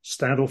listening.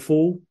 Stand or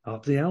fall,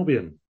 up the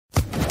Albion.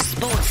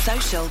 Sports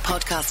Social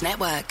Podcast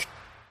Network.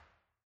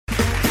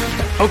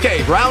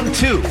 Okay, round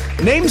two.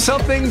 Name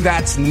something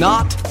that's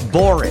not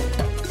boring.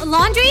 A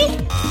laundry?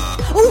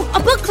 Ooh, a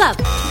book club.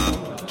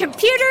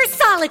 Computer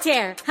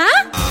solitaire,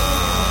 huh?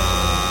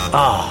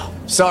 Ah,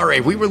 oh, sorry,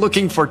 we were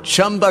looking for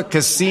Chumba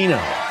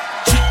Casino.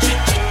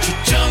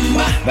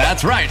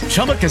 That's right,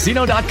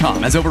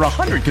 ChumbaCasino.com has over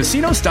 100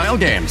 casino-style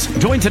games.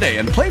 Join today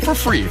and play for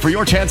free for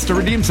your chance to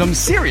redeem some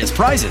serious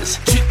prizes.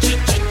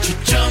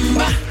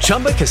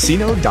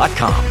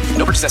 ChumbaCasino.com.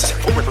 No purchase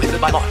necessary. Void where prohibited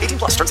by law. 18+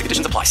 terms and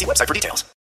conditions apply. See website for details.